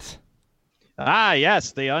it yet. Ah,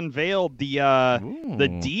 yes, they unveiled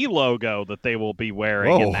the D logo that they will be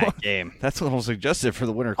wearing in that game. That's a little suggestive for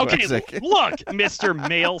the Winter Classic. Okay, look, Mr.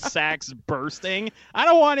 Mail Sacks bursting. I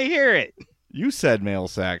don't want to hear it. You said mail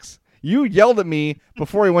sacks. You yelled at me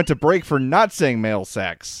before we went to break for not saying mail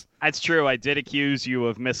sacks. That's true. I did accuse you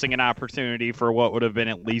of missing an opportunity for what would have been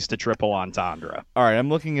at least a triple entendre. All right, I'm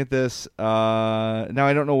looking at this. Now,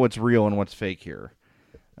 I don't know what's real and what's fake here.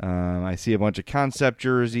 I see a bunch of concept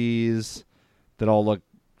jerseys that all look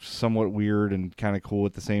somewhat weird and kind of cool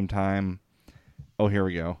at the same time. Oh, here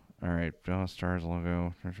we go. All right, Dallas Stars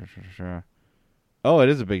logo. Oh, it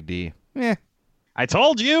is a big D. I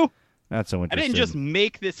told you. Not so interesting. I didn't just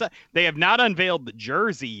make this up. They have not unveiled the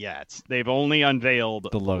jersey yet. They've only unveiled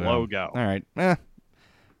the logo. All right.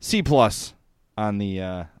 C+ on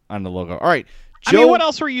the logo. All right. Joe, I mean, what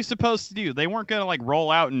else were you supposed to do? They weren't going to like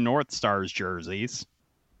roll out in North Stars jerseys.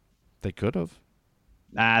 They could have.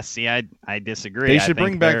 See, I disagree. They should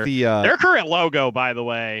bring back their current logo, by the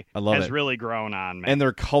way, has really grown on me. And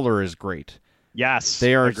their color is great. Yes,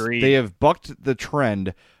 agreed. They have bucked the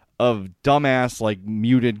trend of dumbass, like,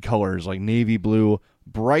 muted colors, like navy blue.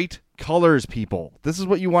 Bright colors, people. This is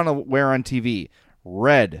what you want to wear on TV.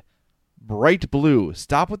 Red, bright blue.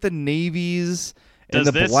 Stop with the navies and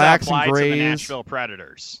the blacks and grays. Does this apply to the Nashville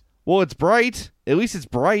Predators? Well, it's bright. At least it's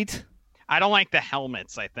bright. I don't like the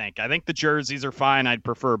helmets, I think. I think the jerseys are fine. I'd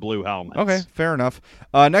prefer blue helmets. Okay, fair enough.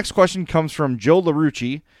 Next question comes from Joe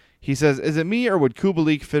LaRucci. He says, is it me or would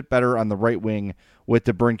Kubalik fit better on the right wing with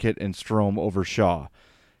DeBrincat and Strome over Shaw?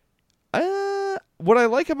 What I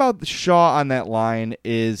like about Shaw on that line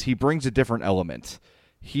is he brings a different element.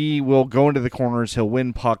 He will go into the corners. He'll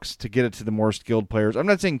win pucks to get it to the more skilled players. I'm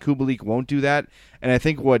not saying Kubalik won't do that. And I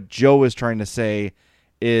think what Joe is trying to say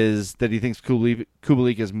is that he thinks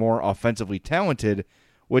Kubalik is more offensively talented,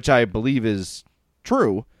 which I believe is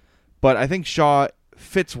true. But I think Shaw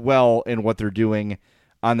fits well in what they're doing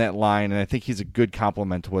on that line, and I think he's a good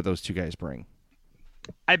complement to what those two guys bring.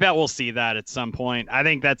 I bet we'll see that at some point. I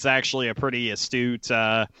think that's actually a pretty astute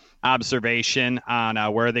observation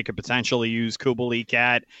on where they could potentially use Kubalik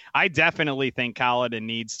at. I definitely think Colliton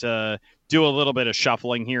needs to do a little bit of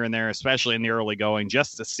shuffling here and there, especially in the early going,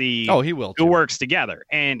 just to see who works together.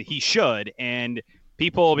 And he should. And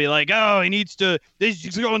people will be like, oh, he's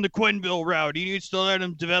going the Quenneville route. He needs to let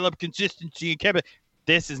him develop consistency.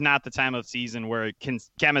 This is not the time of season where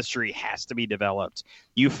chemistry has to be developed.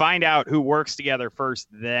 You find out who works together first,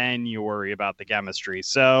 then you worry about the chemistry.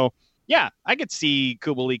 So, yeah, I could see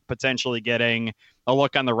Kubalik potentially getting a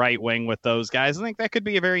look on the right wing with those guys. I think that could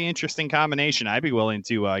be a very interesting combination. I'd be willing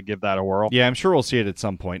to give that a whirl. Yeah, I'm sure we'll see it at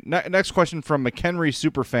some point. Next question from McHenry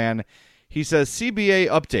Superfan. He says, CBA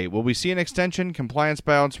update. Will we see an extension, compliance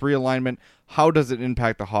balance, realignment? How does it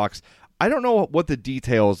impact the Hawks? I don't know what the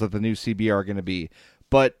details of the new CBA are going to be,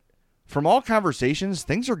 but from all conversations,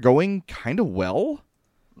 things are going kind of well.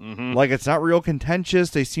 Mm-hmm. Like, it's not real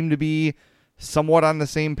contentious. They seem to be somewhat on the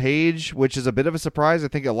same page, which is a bit of a surprise. I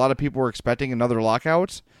think a lot of people were expecting another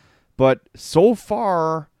lockout, but so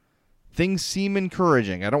far, things seem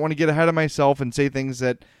encouraging. I don't want to get ahead of myself and say things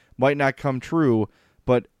that might not come true,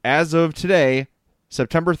 but as of today,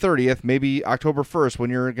 September 30th, maybe October 1st,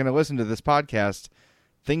 when you're going to listen to this podcast,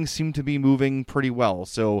 things seem to be moving pretty well.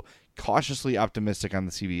 So cautiously optimistic on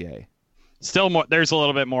the CBA. Still, there's a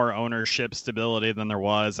little bit more ownership stability than there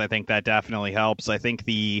was. I think that definitely helps. I think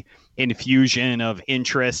the infusion of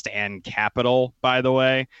interest and capital, by the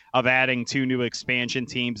way, of adding 2 new expansion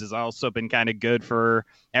teams has also been kind of good for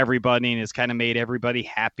everybody and has kind of made everybody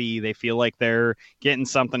happy. They feel like they're getting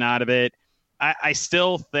something out of it. I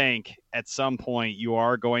still think at some point you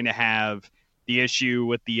are going to have the issue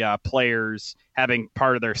with the players having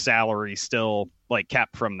part of their salary still like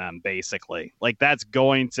kept from them, basically. Like that's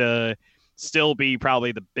going to still be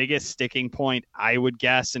probably the biggest sticking point, I would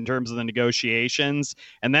guess, in terms of the negotiations.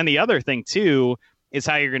 And then the other thing too is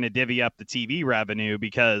how you're going to divvy up the TV revenue,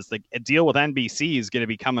 because the deal with NBC is going to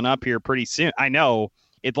be coming up here pretty soon. I know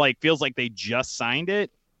it like feels like they just signed it.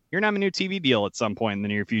 You're going to have a new TV deal at some point in the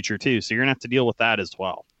near future too, so you're going to have to deal with that as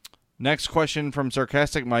well. Next question from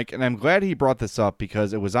Sarcastic Mike, and I'm glad he brought this up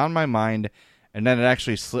because it was on my mind, and then it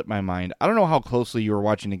actually slipped my mind. I don't know how closely you were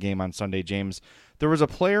watching the game on Sunday, James. There was a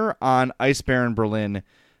player on Ice Baron Berlin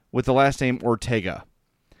with the last name Ortega.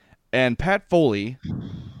 And Pat Foley,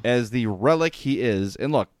 as the relic he is,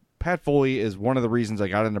 and look, Pat Foley is one of the reasons I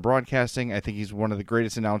got into broadcasting. I think he's one of the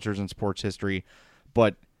greatest announcers in sports history,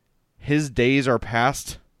 but his days are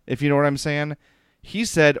past, if you know what I'm saying. He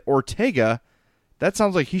said, Ortega, that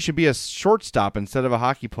sounds like he should be a shortstop instead of a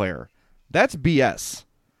hockey player. That's BS.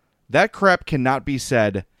 That crap cannot be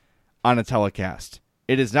said on a telecast.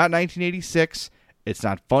 It is not 1986. It's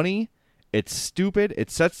not funny. It's stupid.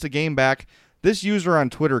 It sets the game back. This user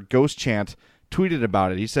on Twitter, Ghost Chant, tweeted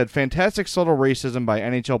about it. He said, fantastic subtle racism by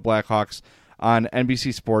NHL Blackhawks on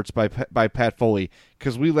NBC Sports by Pat Foley,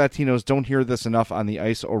 because we Latinos don't hear this enough on the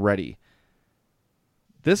ice already.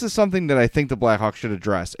 This is something that I think the Blackhawks should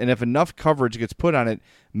address, and if enough coverage gets put on it,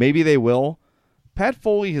 maybe they will. Pat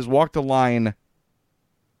Foley has walked the line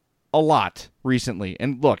a lot recently,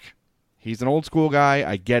 and look, he's an old school guy,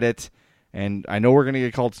 I get it, and I know we're going to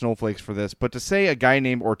get called snowflakes for this, but to say a guy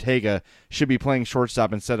named Ortega should be playing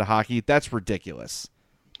shortstop instead of hockey, that's ridiculous.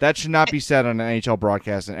 That should not be said on an NHL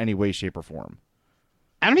broadcast in any way, shape, or form.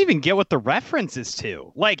 I don't even get what the reference is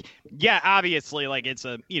to. Like, yeah, obviously, like it's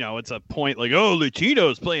a point like, oh,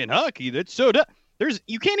 Latinos playing hockey. That's so dumb.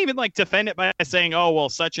 You can't even like defend it by saying, oh, well,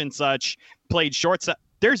 such and such played shortstop.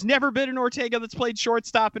 There's never been an Ortega that's played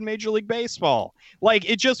shortstop in Major League Baseball. Like,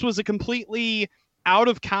 it just was a completely out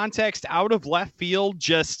of context, out of left field,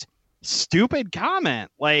 just stupid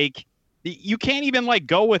comment. Like, you can't even like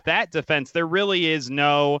go with that defense. There really is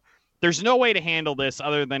there's no way to handle this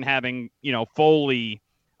other than having, Foley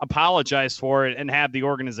apologize for it and have the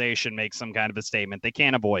organization make some kind of a statement. They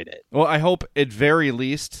can't avoid it. Well, I hope at very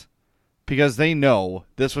least, because they know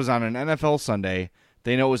this was on an NFL Sunday,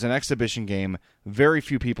 they know it was an exhibition game. Very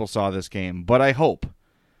few people saw this game, but I hope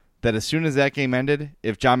that as soon as that game ended,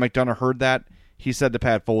 if John McDonough heard that, he said to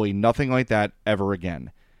Pat Foley, nothing like that ever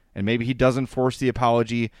again. And maybe he doesn't force the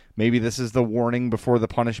apology. Maybe this is the warning before the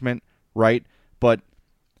punishment, right? But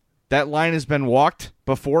that line has been walked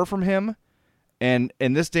before from him, and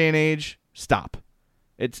in this day and age, stop.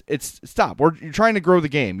 It's stop. You're trying to grow the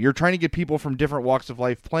game. You're trying to get people from different walks of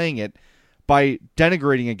life playing it by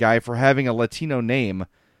denigrating a guy for having a Latino name.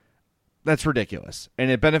 That's ridiculous, and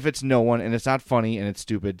it benefits no one, and it's not funny, and it's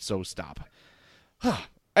stupid, so stop.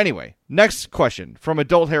 Anyway, next question from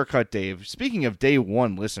Adult Haircut Dave. Speaking of day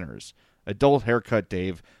one listeners, Adult Haircut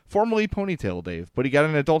Dave, formerly Ponytail Dave, but he got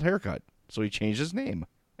an adult haircut, so he changed his name,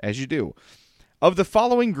 as you do. Of the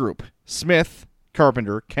following group, Smith,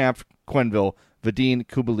 Carpenter, Kampf, Quenneville, Vadine,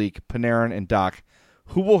 Kubalik, Panarin, and Doc,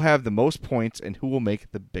 who will have the most points and who will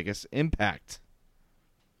make the biggest impact?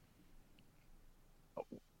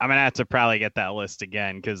 I'm going to have to probably get that list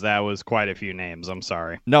again because that was quite a few names. I'm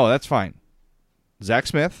sorry. No, that's fine. Zach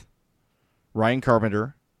Smith, Ryan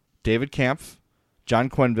Carpenter, David Kampf, John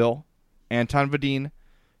Quenneville, Anton Vadine,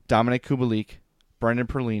 Dominic Kubalik, Brendan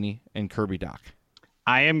Perlini, and Kirby Dach.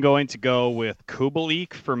 I am going to go with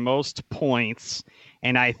Kubalik for most points,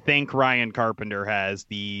 and I think Ryan Carpenter has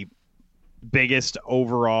the biggest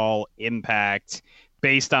overall impact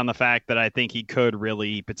based on the fact that I think he could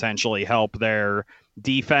really potentially help their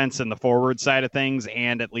defense and the forward side of things,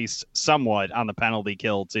 and at least somewhat on the penalty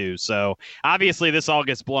kill too. So obviously this all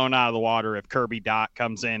gets blown out of the water if Kirby Dach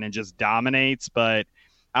comes in and just dominates, but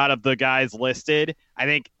out of the guys listed, I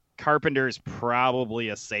think Carpenter is probably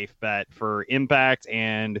a safe bet for impact,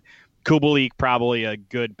 and Kubalik probably a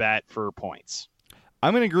good bet for points.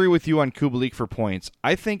 I'm going to agree with you on Kubalik for points.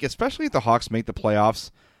 I think, especially if the Hawks make the playoffs,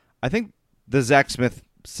 I think the Zach Smith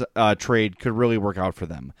trade could really work out for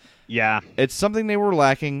them. Yeah. It's something they were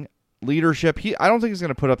lacking. Leadership. I don't think he's going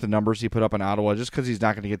to put up the numbers he put up in Ottawa just because he's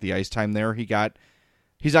not going to get the ice time there. He's not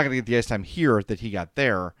going to get the ice time here that he got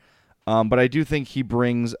there. But I do think he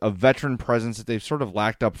brings a veteran presence that they've sort of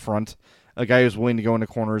lacked up front. A guy who's willing to go into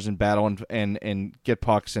corners and battle and get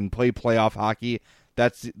pucks and play playoff hockey.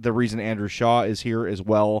 That's the reason Andrew Shaw is here as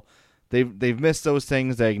well. They've missed those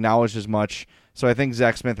things. They acknowledge as much. So I think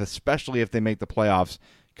Zach Smith, especially if they make the playoffs,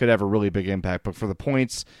 could have a really big impact. But for the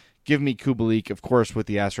points, give me Kubalik, of course, with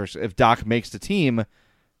the asterisk. If Doc makes the team,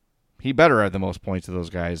 He better have the most points of those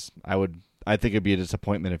guys. I think it'd be a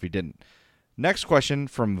disappointment if he didn't. Next question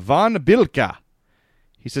from Von Bilka.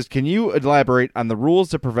 He says, can you elaborate on the rules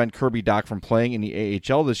to prevent Kirby Dach from playing in the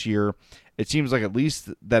AHL this year? It seems like at least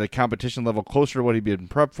that a competition level closer to what he'd been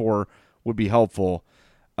prepped for would be helpful.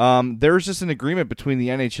 There's just an agreement between the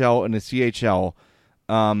NHL and the CHL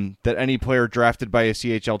that any player drafted by a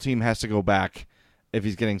CHL team has to go back if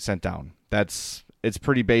he's getting sent down. It's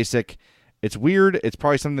pretty basic. It's weird. It's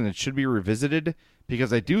probably something that should be revisited,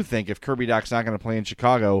 because I do think if Kirby Dach's not going to play in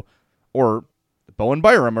Chicago, or Bowen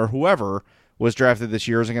Byram or whoever was drafted this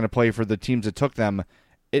year isn't going to play for the teams that took them,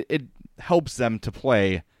 it helps them to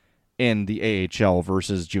play in the AHL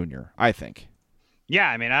versus junior, I think. Yeah,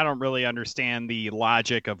 I mean, I don't really understand the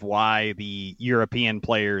logic of why the European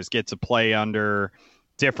players get to play under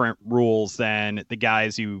different rules than the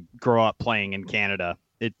guys who grow up playing in Canada.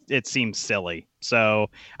 It seems silly.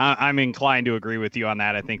 So I'm inclined to agree with you on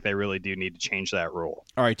that. I think they really do need to change that rule.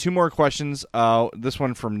 All right, 2 more questions. This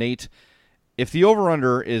one from Nate. If the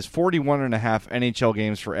over-under is 41.5 NHL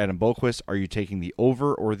games for Adam Boqvist, are you taking the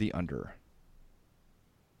over or the under?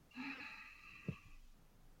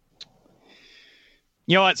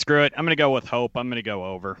 You know what? Screw it. I'm going to go with hope. I'm going to go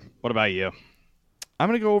over. What about you? I'm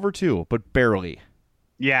going to go over too, but barely.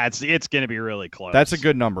 Yeah, it's going to be really close. That's a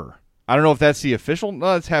good number. I don't know if that's the official.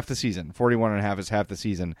 No, it's half the season. 41.5 is half the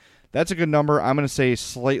season. That's a good number. I'm going to say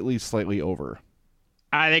slightly over.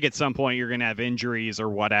 I think at some point you're going to have injuries or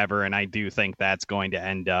whatever, and I do think that's going to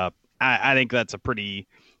end up. I think that's a pretty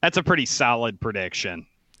solid prediction.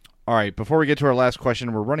 All right, before we get to our last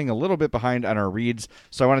question, we're running a little bit behind on our reads,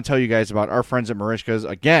 so I want to tell you guys about our friends at Merichka's.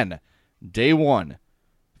 Again, day one.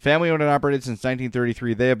 Family owned and operated since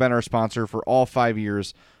 1933. They have been our sponsor for all 5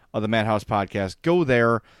 years of the Madhouse podcast. Go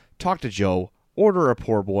there, talk to Joe, order a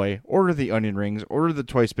poor boy, order the onion rings, order the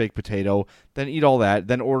twice baked potato, then eat all that,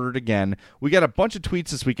 then order it again. We got a bunch of tweets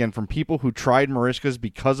this weekend from people who tried Merichka's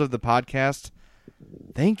because of the podcast.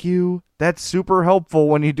 Thank you. That's super helpful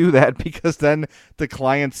when you do that, because then the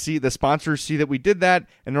sponsors see that we did that,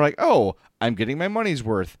 and they're like, oh, I'm getting my money's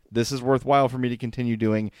worth. This is worthwhile for me to continue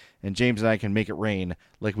doing, and James and I can make it rain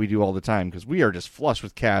like we do all the time, because we are just flush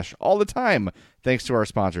with cash all the time, thanks to our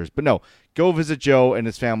sponsors. But no, go visit Joe and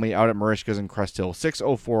his family out at Merichka's in Crest Hill,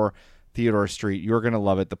 604 Theodore Street. You're going to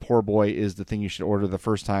love it. The poor boy is the thing you should order the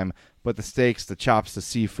first time, but the steaks, the chops, the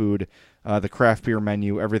seafood, the craft beer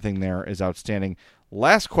menu, everything there is outstanding.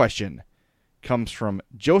 Last question comes from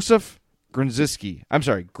Joseph Grzinski.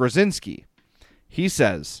 He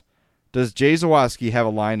says, does Jay Zawaski have a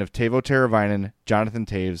line of Teuvo Teravainen, Jonathan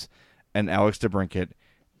Toews, and Alex DeBrincat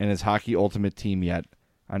in his Hockey Ultimate Team yet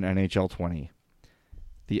on NHL 20?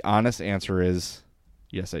 The honest answer is,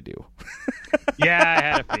 yes, I do. Yeah, I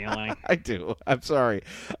had a feeling. I do. I'm sorry.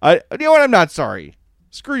 You know what? I'm not sorry.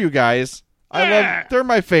 Screw you guys. They're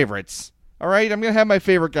my favorites. All right? I'm going to have my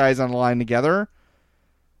favorite guys on the line together.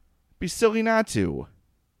 Be silly not to.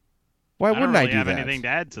 Why wouldn't I do that? I don't really have anything to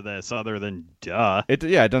add to this other than duh. It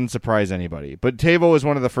doesn't surprise anybody. But Teuvo was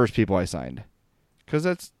one of the first people I signed, because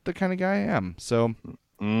that's the kind of guy I am. So,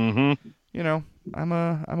 you know, I'm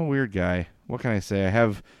a weird guy. What can I say? I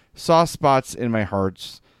have soft spots in my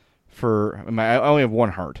hearts I only have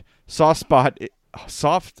one heart. Let's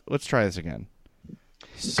try this again.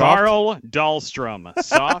 Carl Dahlstrom.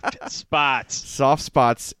 Soft spots. Soft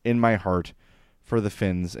spots in my heart for the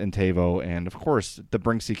Finns and Teuvo, and of course the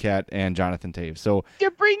Brinksy Cat and Jonathan Toews. So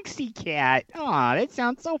the Brinksy Cat. Aw, that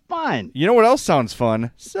sounds so fun. You know what else sounds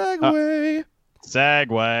fun? Segway.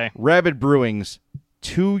 Rabid Brewing's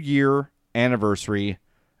 2-year anniversary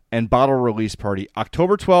and bottle release party,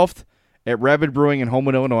 October 12th at Rabid Brewing in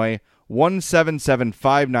Homewood, Illinois,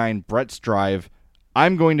 17759 Brett's Drive.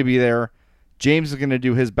 I'm going to be there. James is going to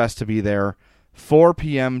do his best to be there. 4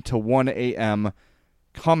 p.m. to 1 a.m.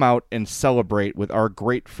 Come out and celebrate with our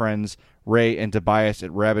great friends Ray and Tobias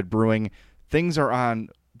at Rabid Brewing. Things are on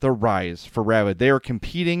the rise for Rabid. They are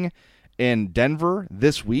competing in Denver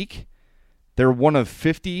this week. They're one of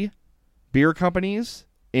 50 beer companies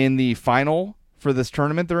in the final for this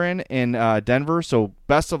tournament they're in Denver. So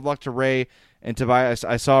best of luck to Ray and Tobias.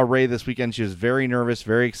 I saw Ray this weekend. She was very nervous,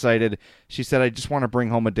 very excited. She said, I just want to bring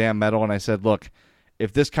home a damn medal. And I said, look,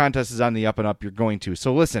 if this contest is on the up and up, you're going to.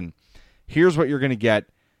 So listen, here's what you're going to get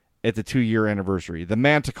at the 2-year anniversary. The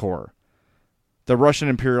Manticore, the Russian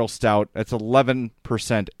Imperial Stout. That's 11%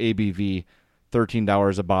 ABV,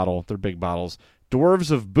 $13 a bottle. They're big bottles. Dwarves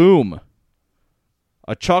of Boom,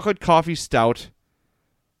 a chocolate coffee stout.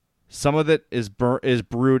 Some of it is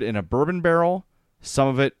brewed in a bourbon barrel, some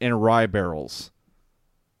of it in rye barrels.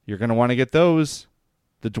 You're going to want to get those.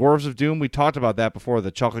 The Dwarves of Doom, we talked about that before,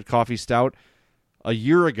 the chocolate coffee stout. a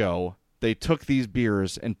year ago, they took these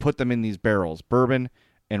beers and put them in these barrels, bourbon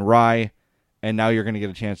and rye, and now you're going to get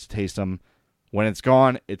a chance to taste them. When it's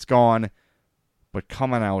gone, it's gone. But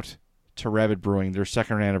come on out to Rabid Brewing, their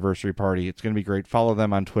second anniversary party. It's going to be great. Follow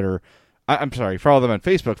them on Twitter. Follow them on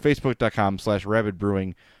Facebook, facebook.com/Rabid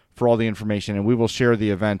Brewing for all the information, and we will share the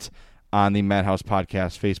event on the Madhouse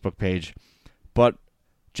Podcast Facebook page. But,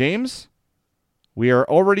 James, we are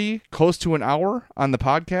already close to an hour on the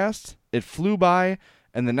podcast. It flew by,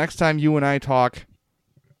 and the next time you and I talk,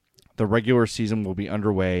 the regular season will be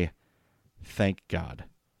underway. Thank God.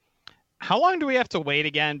 How long do we have to wait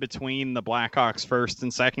again between the Blackhawks' first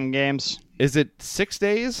and second games? Is it 6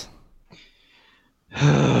 days?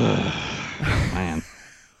 Man.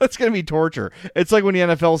 That's going to be torture. It's like when the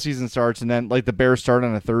NFL season starts and then like the Bears start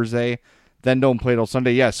on a Thursday, then don't play till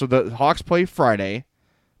Sunday. Yeah, so the Hawks play Friday,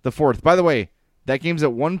 the 4th. By the way, that game's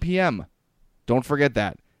at 1 p.m. Don't forget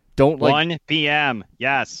that. 1 p.m.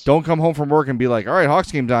 Yes. Don't come home from work and be like, all right,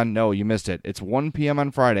 Hawks game's on. No, you missed it. It's 1 p.m.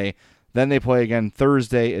 on Friday. Then they play again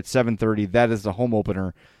Thursday at 7:30. That is the home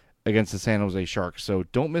opener against the San Jose Sharks. So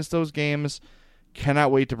don't miss those games.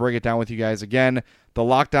 Cannot wait to break it down with you guys. Again, the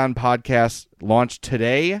Locked On podcast launched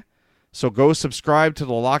today. So go subscribe to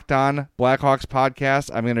the Locked On Blackhawks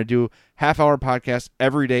podcast. I'm going to do half-hour podcast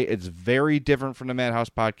every day. It's very different from the Madhouse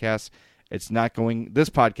podcast. This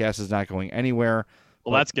podcast is not going anywhere.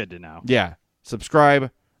 Well, that's good to know. Yeah.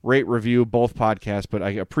 Subscribe, rate, review both podcasts, but I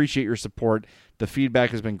appreciate your support. The feedback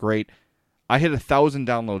has been great. I hit 1,000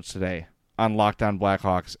 downloads today on Locked On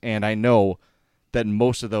Blackhawks, and I know that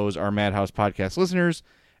most of those are Madhouse podcast listeners,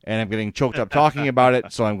 and I'm getting choked up talking about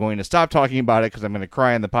it, so I'm going to stop talking about it because I'm going to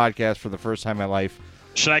cry on the podcast for the first time in my life.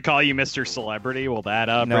 Should I call you Mr. Celebrity? Will that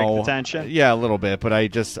break the tension? Yeah, a little bit, but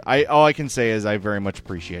all I can say is I very much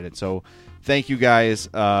appreciate it. So thank you guys.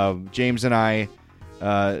 James and I,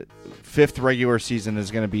 5th regular season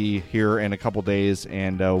is going to be here in a couple days,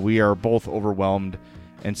 and we are both overwhelmed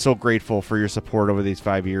and so grateful for your support over these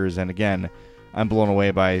 5 years. And again, I'm blown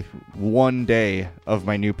away by 1 day of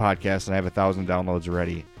my new podcast, and I have 1,000 downloads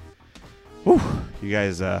already. Whew, you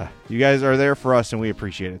guys are there for us, and we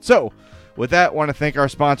appreciate it. So, with that, I want to thank our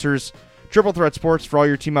sponsors, Triple Threat Sports, for all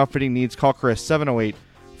your team outfitting needs. Call Chris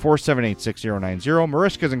 708-478-6090.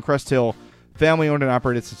 Marishka's in Crest Hill, family owned and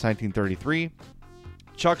operated since 1933.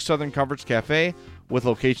 Chuck's Southern Comforts Cafe, with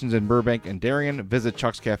locations in Burbank and Darien. Visit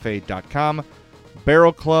chuckscafe.com.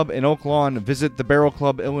 Barrel Club in Oak Lawn. Visit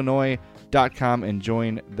thebarrelclubillinois.com and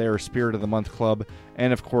join their Spirit of the Month Club.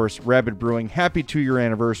 And, of course, Rabid Brewing. Happy 2-year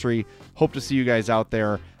anniversary. Hope to see you guys out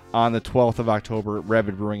there on the 12th of October at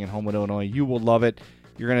Rabid Brewing in Homewood, Illinois. You will love it.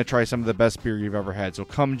 You're going to try some of the best beer you've ever had. So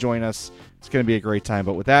come join us. It's going to be a great time.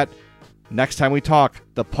 But with that, next time we talk,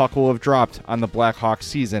 the puck will have dropped on the Blackhawks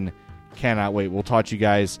season. Cannot wait. We'll talk to you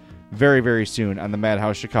guys very, very soon on the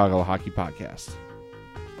Madhouse Chicago Hockey Podcast.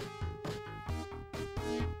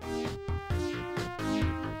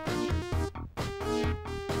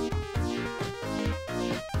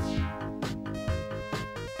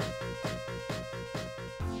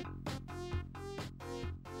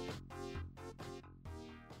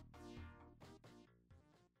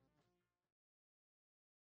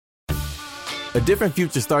 A different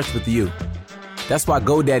future starts with you. That's why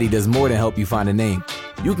GoDaddy does more than help you find a name.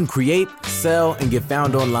 You can create, sell, and get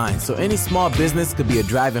found online, so any small business could be a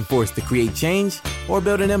driving force to create change or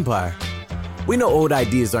build an empire. We know old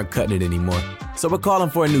ideas aren't cutting it anymore, so we're calling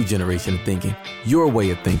for a new generation of thinking, your way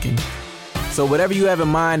of thinking. So whatever you have in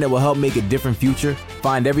mind that will help make a different future,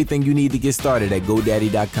 find everything you need to get started at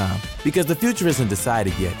GoDaddy.com. Because the future isn't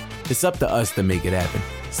decided yet. It's up to us to make it happen.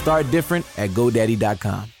 Start different at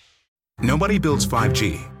GoDaddy.com. Nobody builds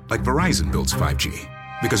 5G like Verizon builds 5G,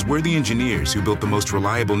 because we're the engineers who built the most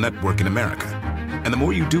reliable network in America. And the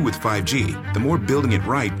more you do with 5G, the more building it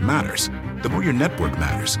right matters. The more your network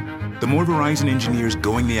matters. The more Verizon engineers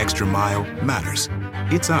going the extra mile matters.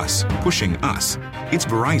 It's us pushing us. It's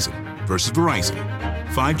Verizon versus Verizon.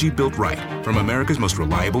 5G built right from America's most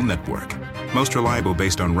reliable network. Most reliable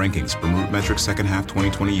based on rankings from RootMetrics second half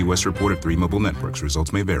 2020 U.S. report of 3 mobile networks.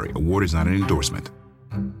 Results may vary. Award is not an endorsement.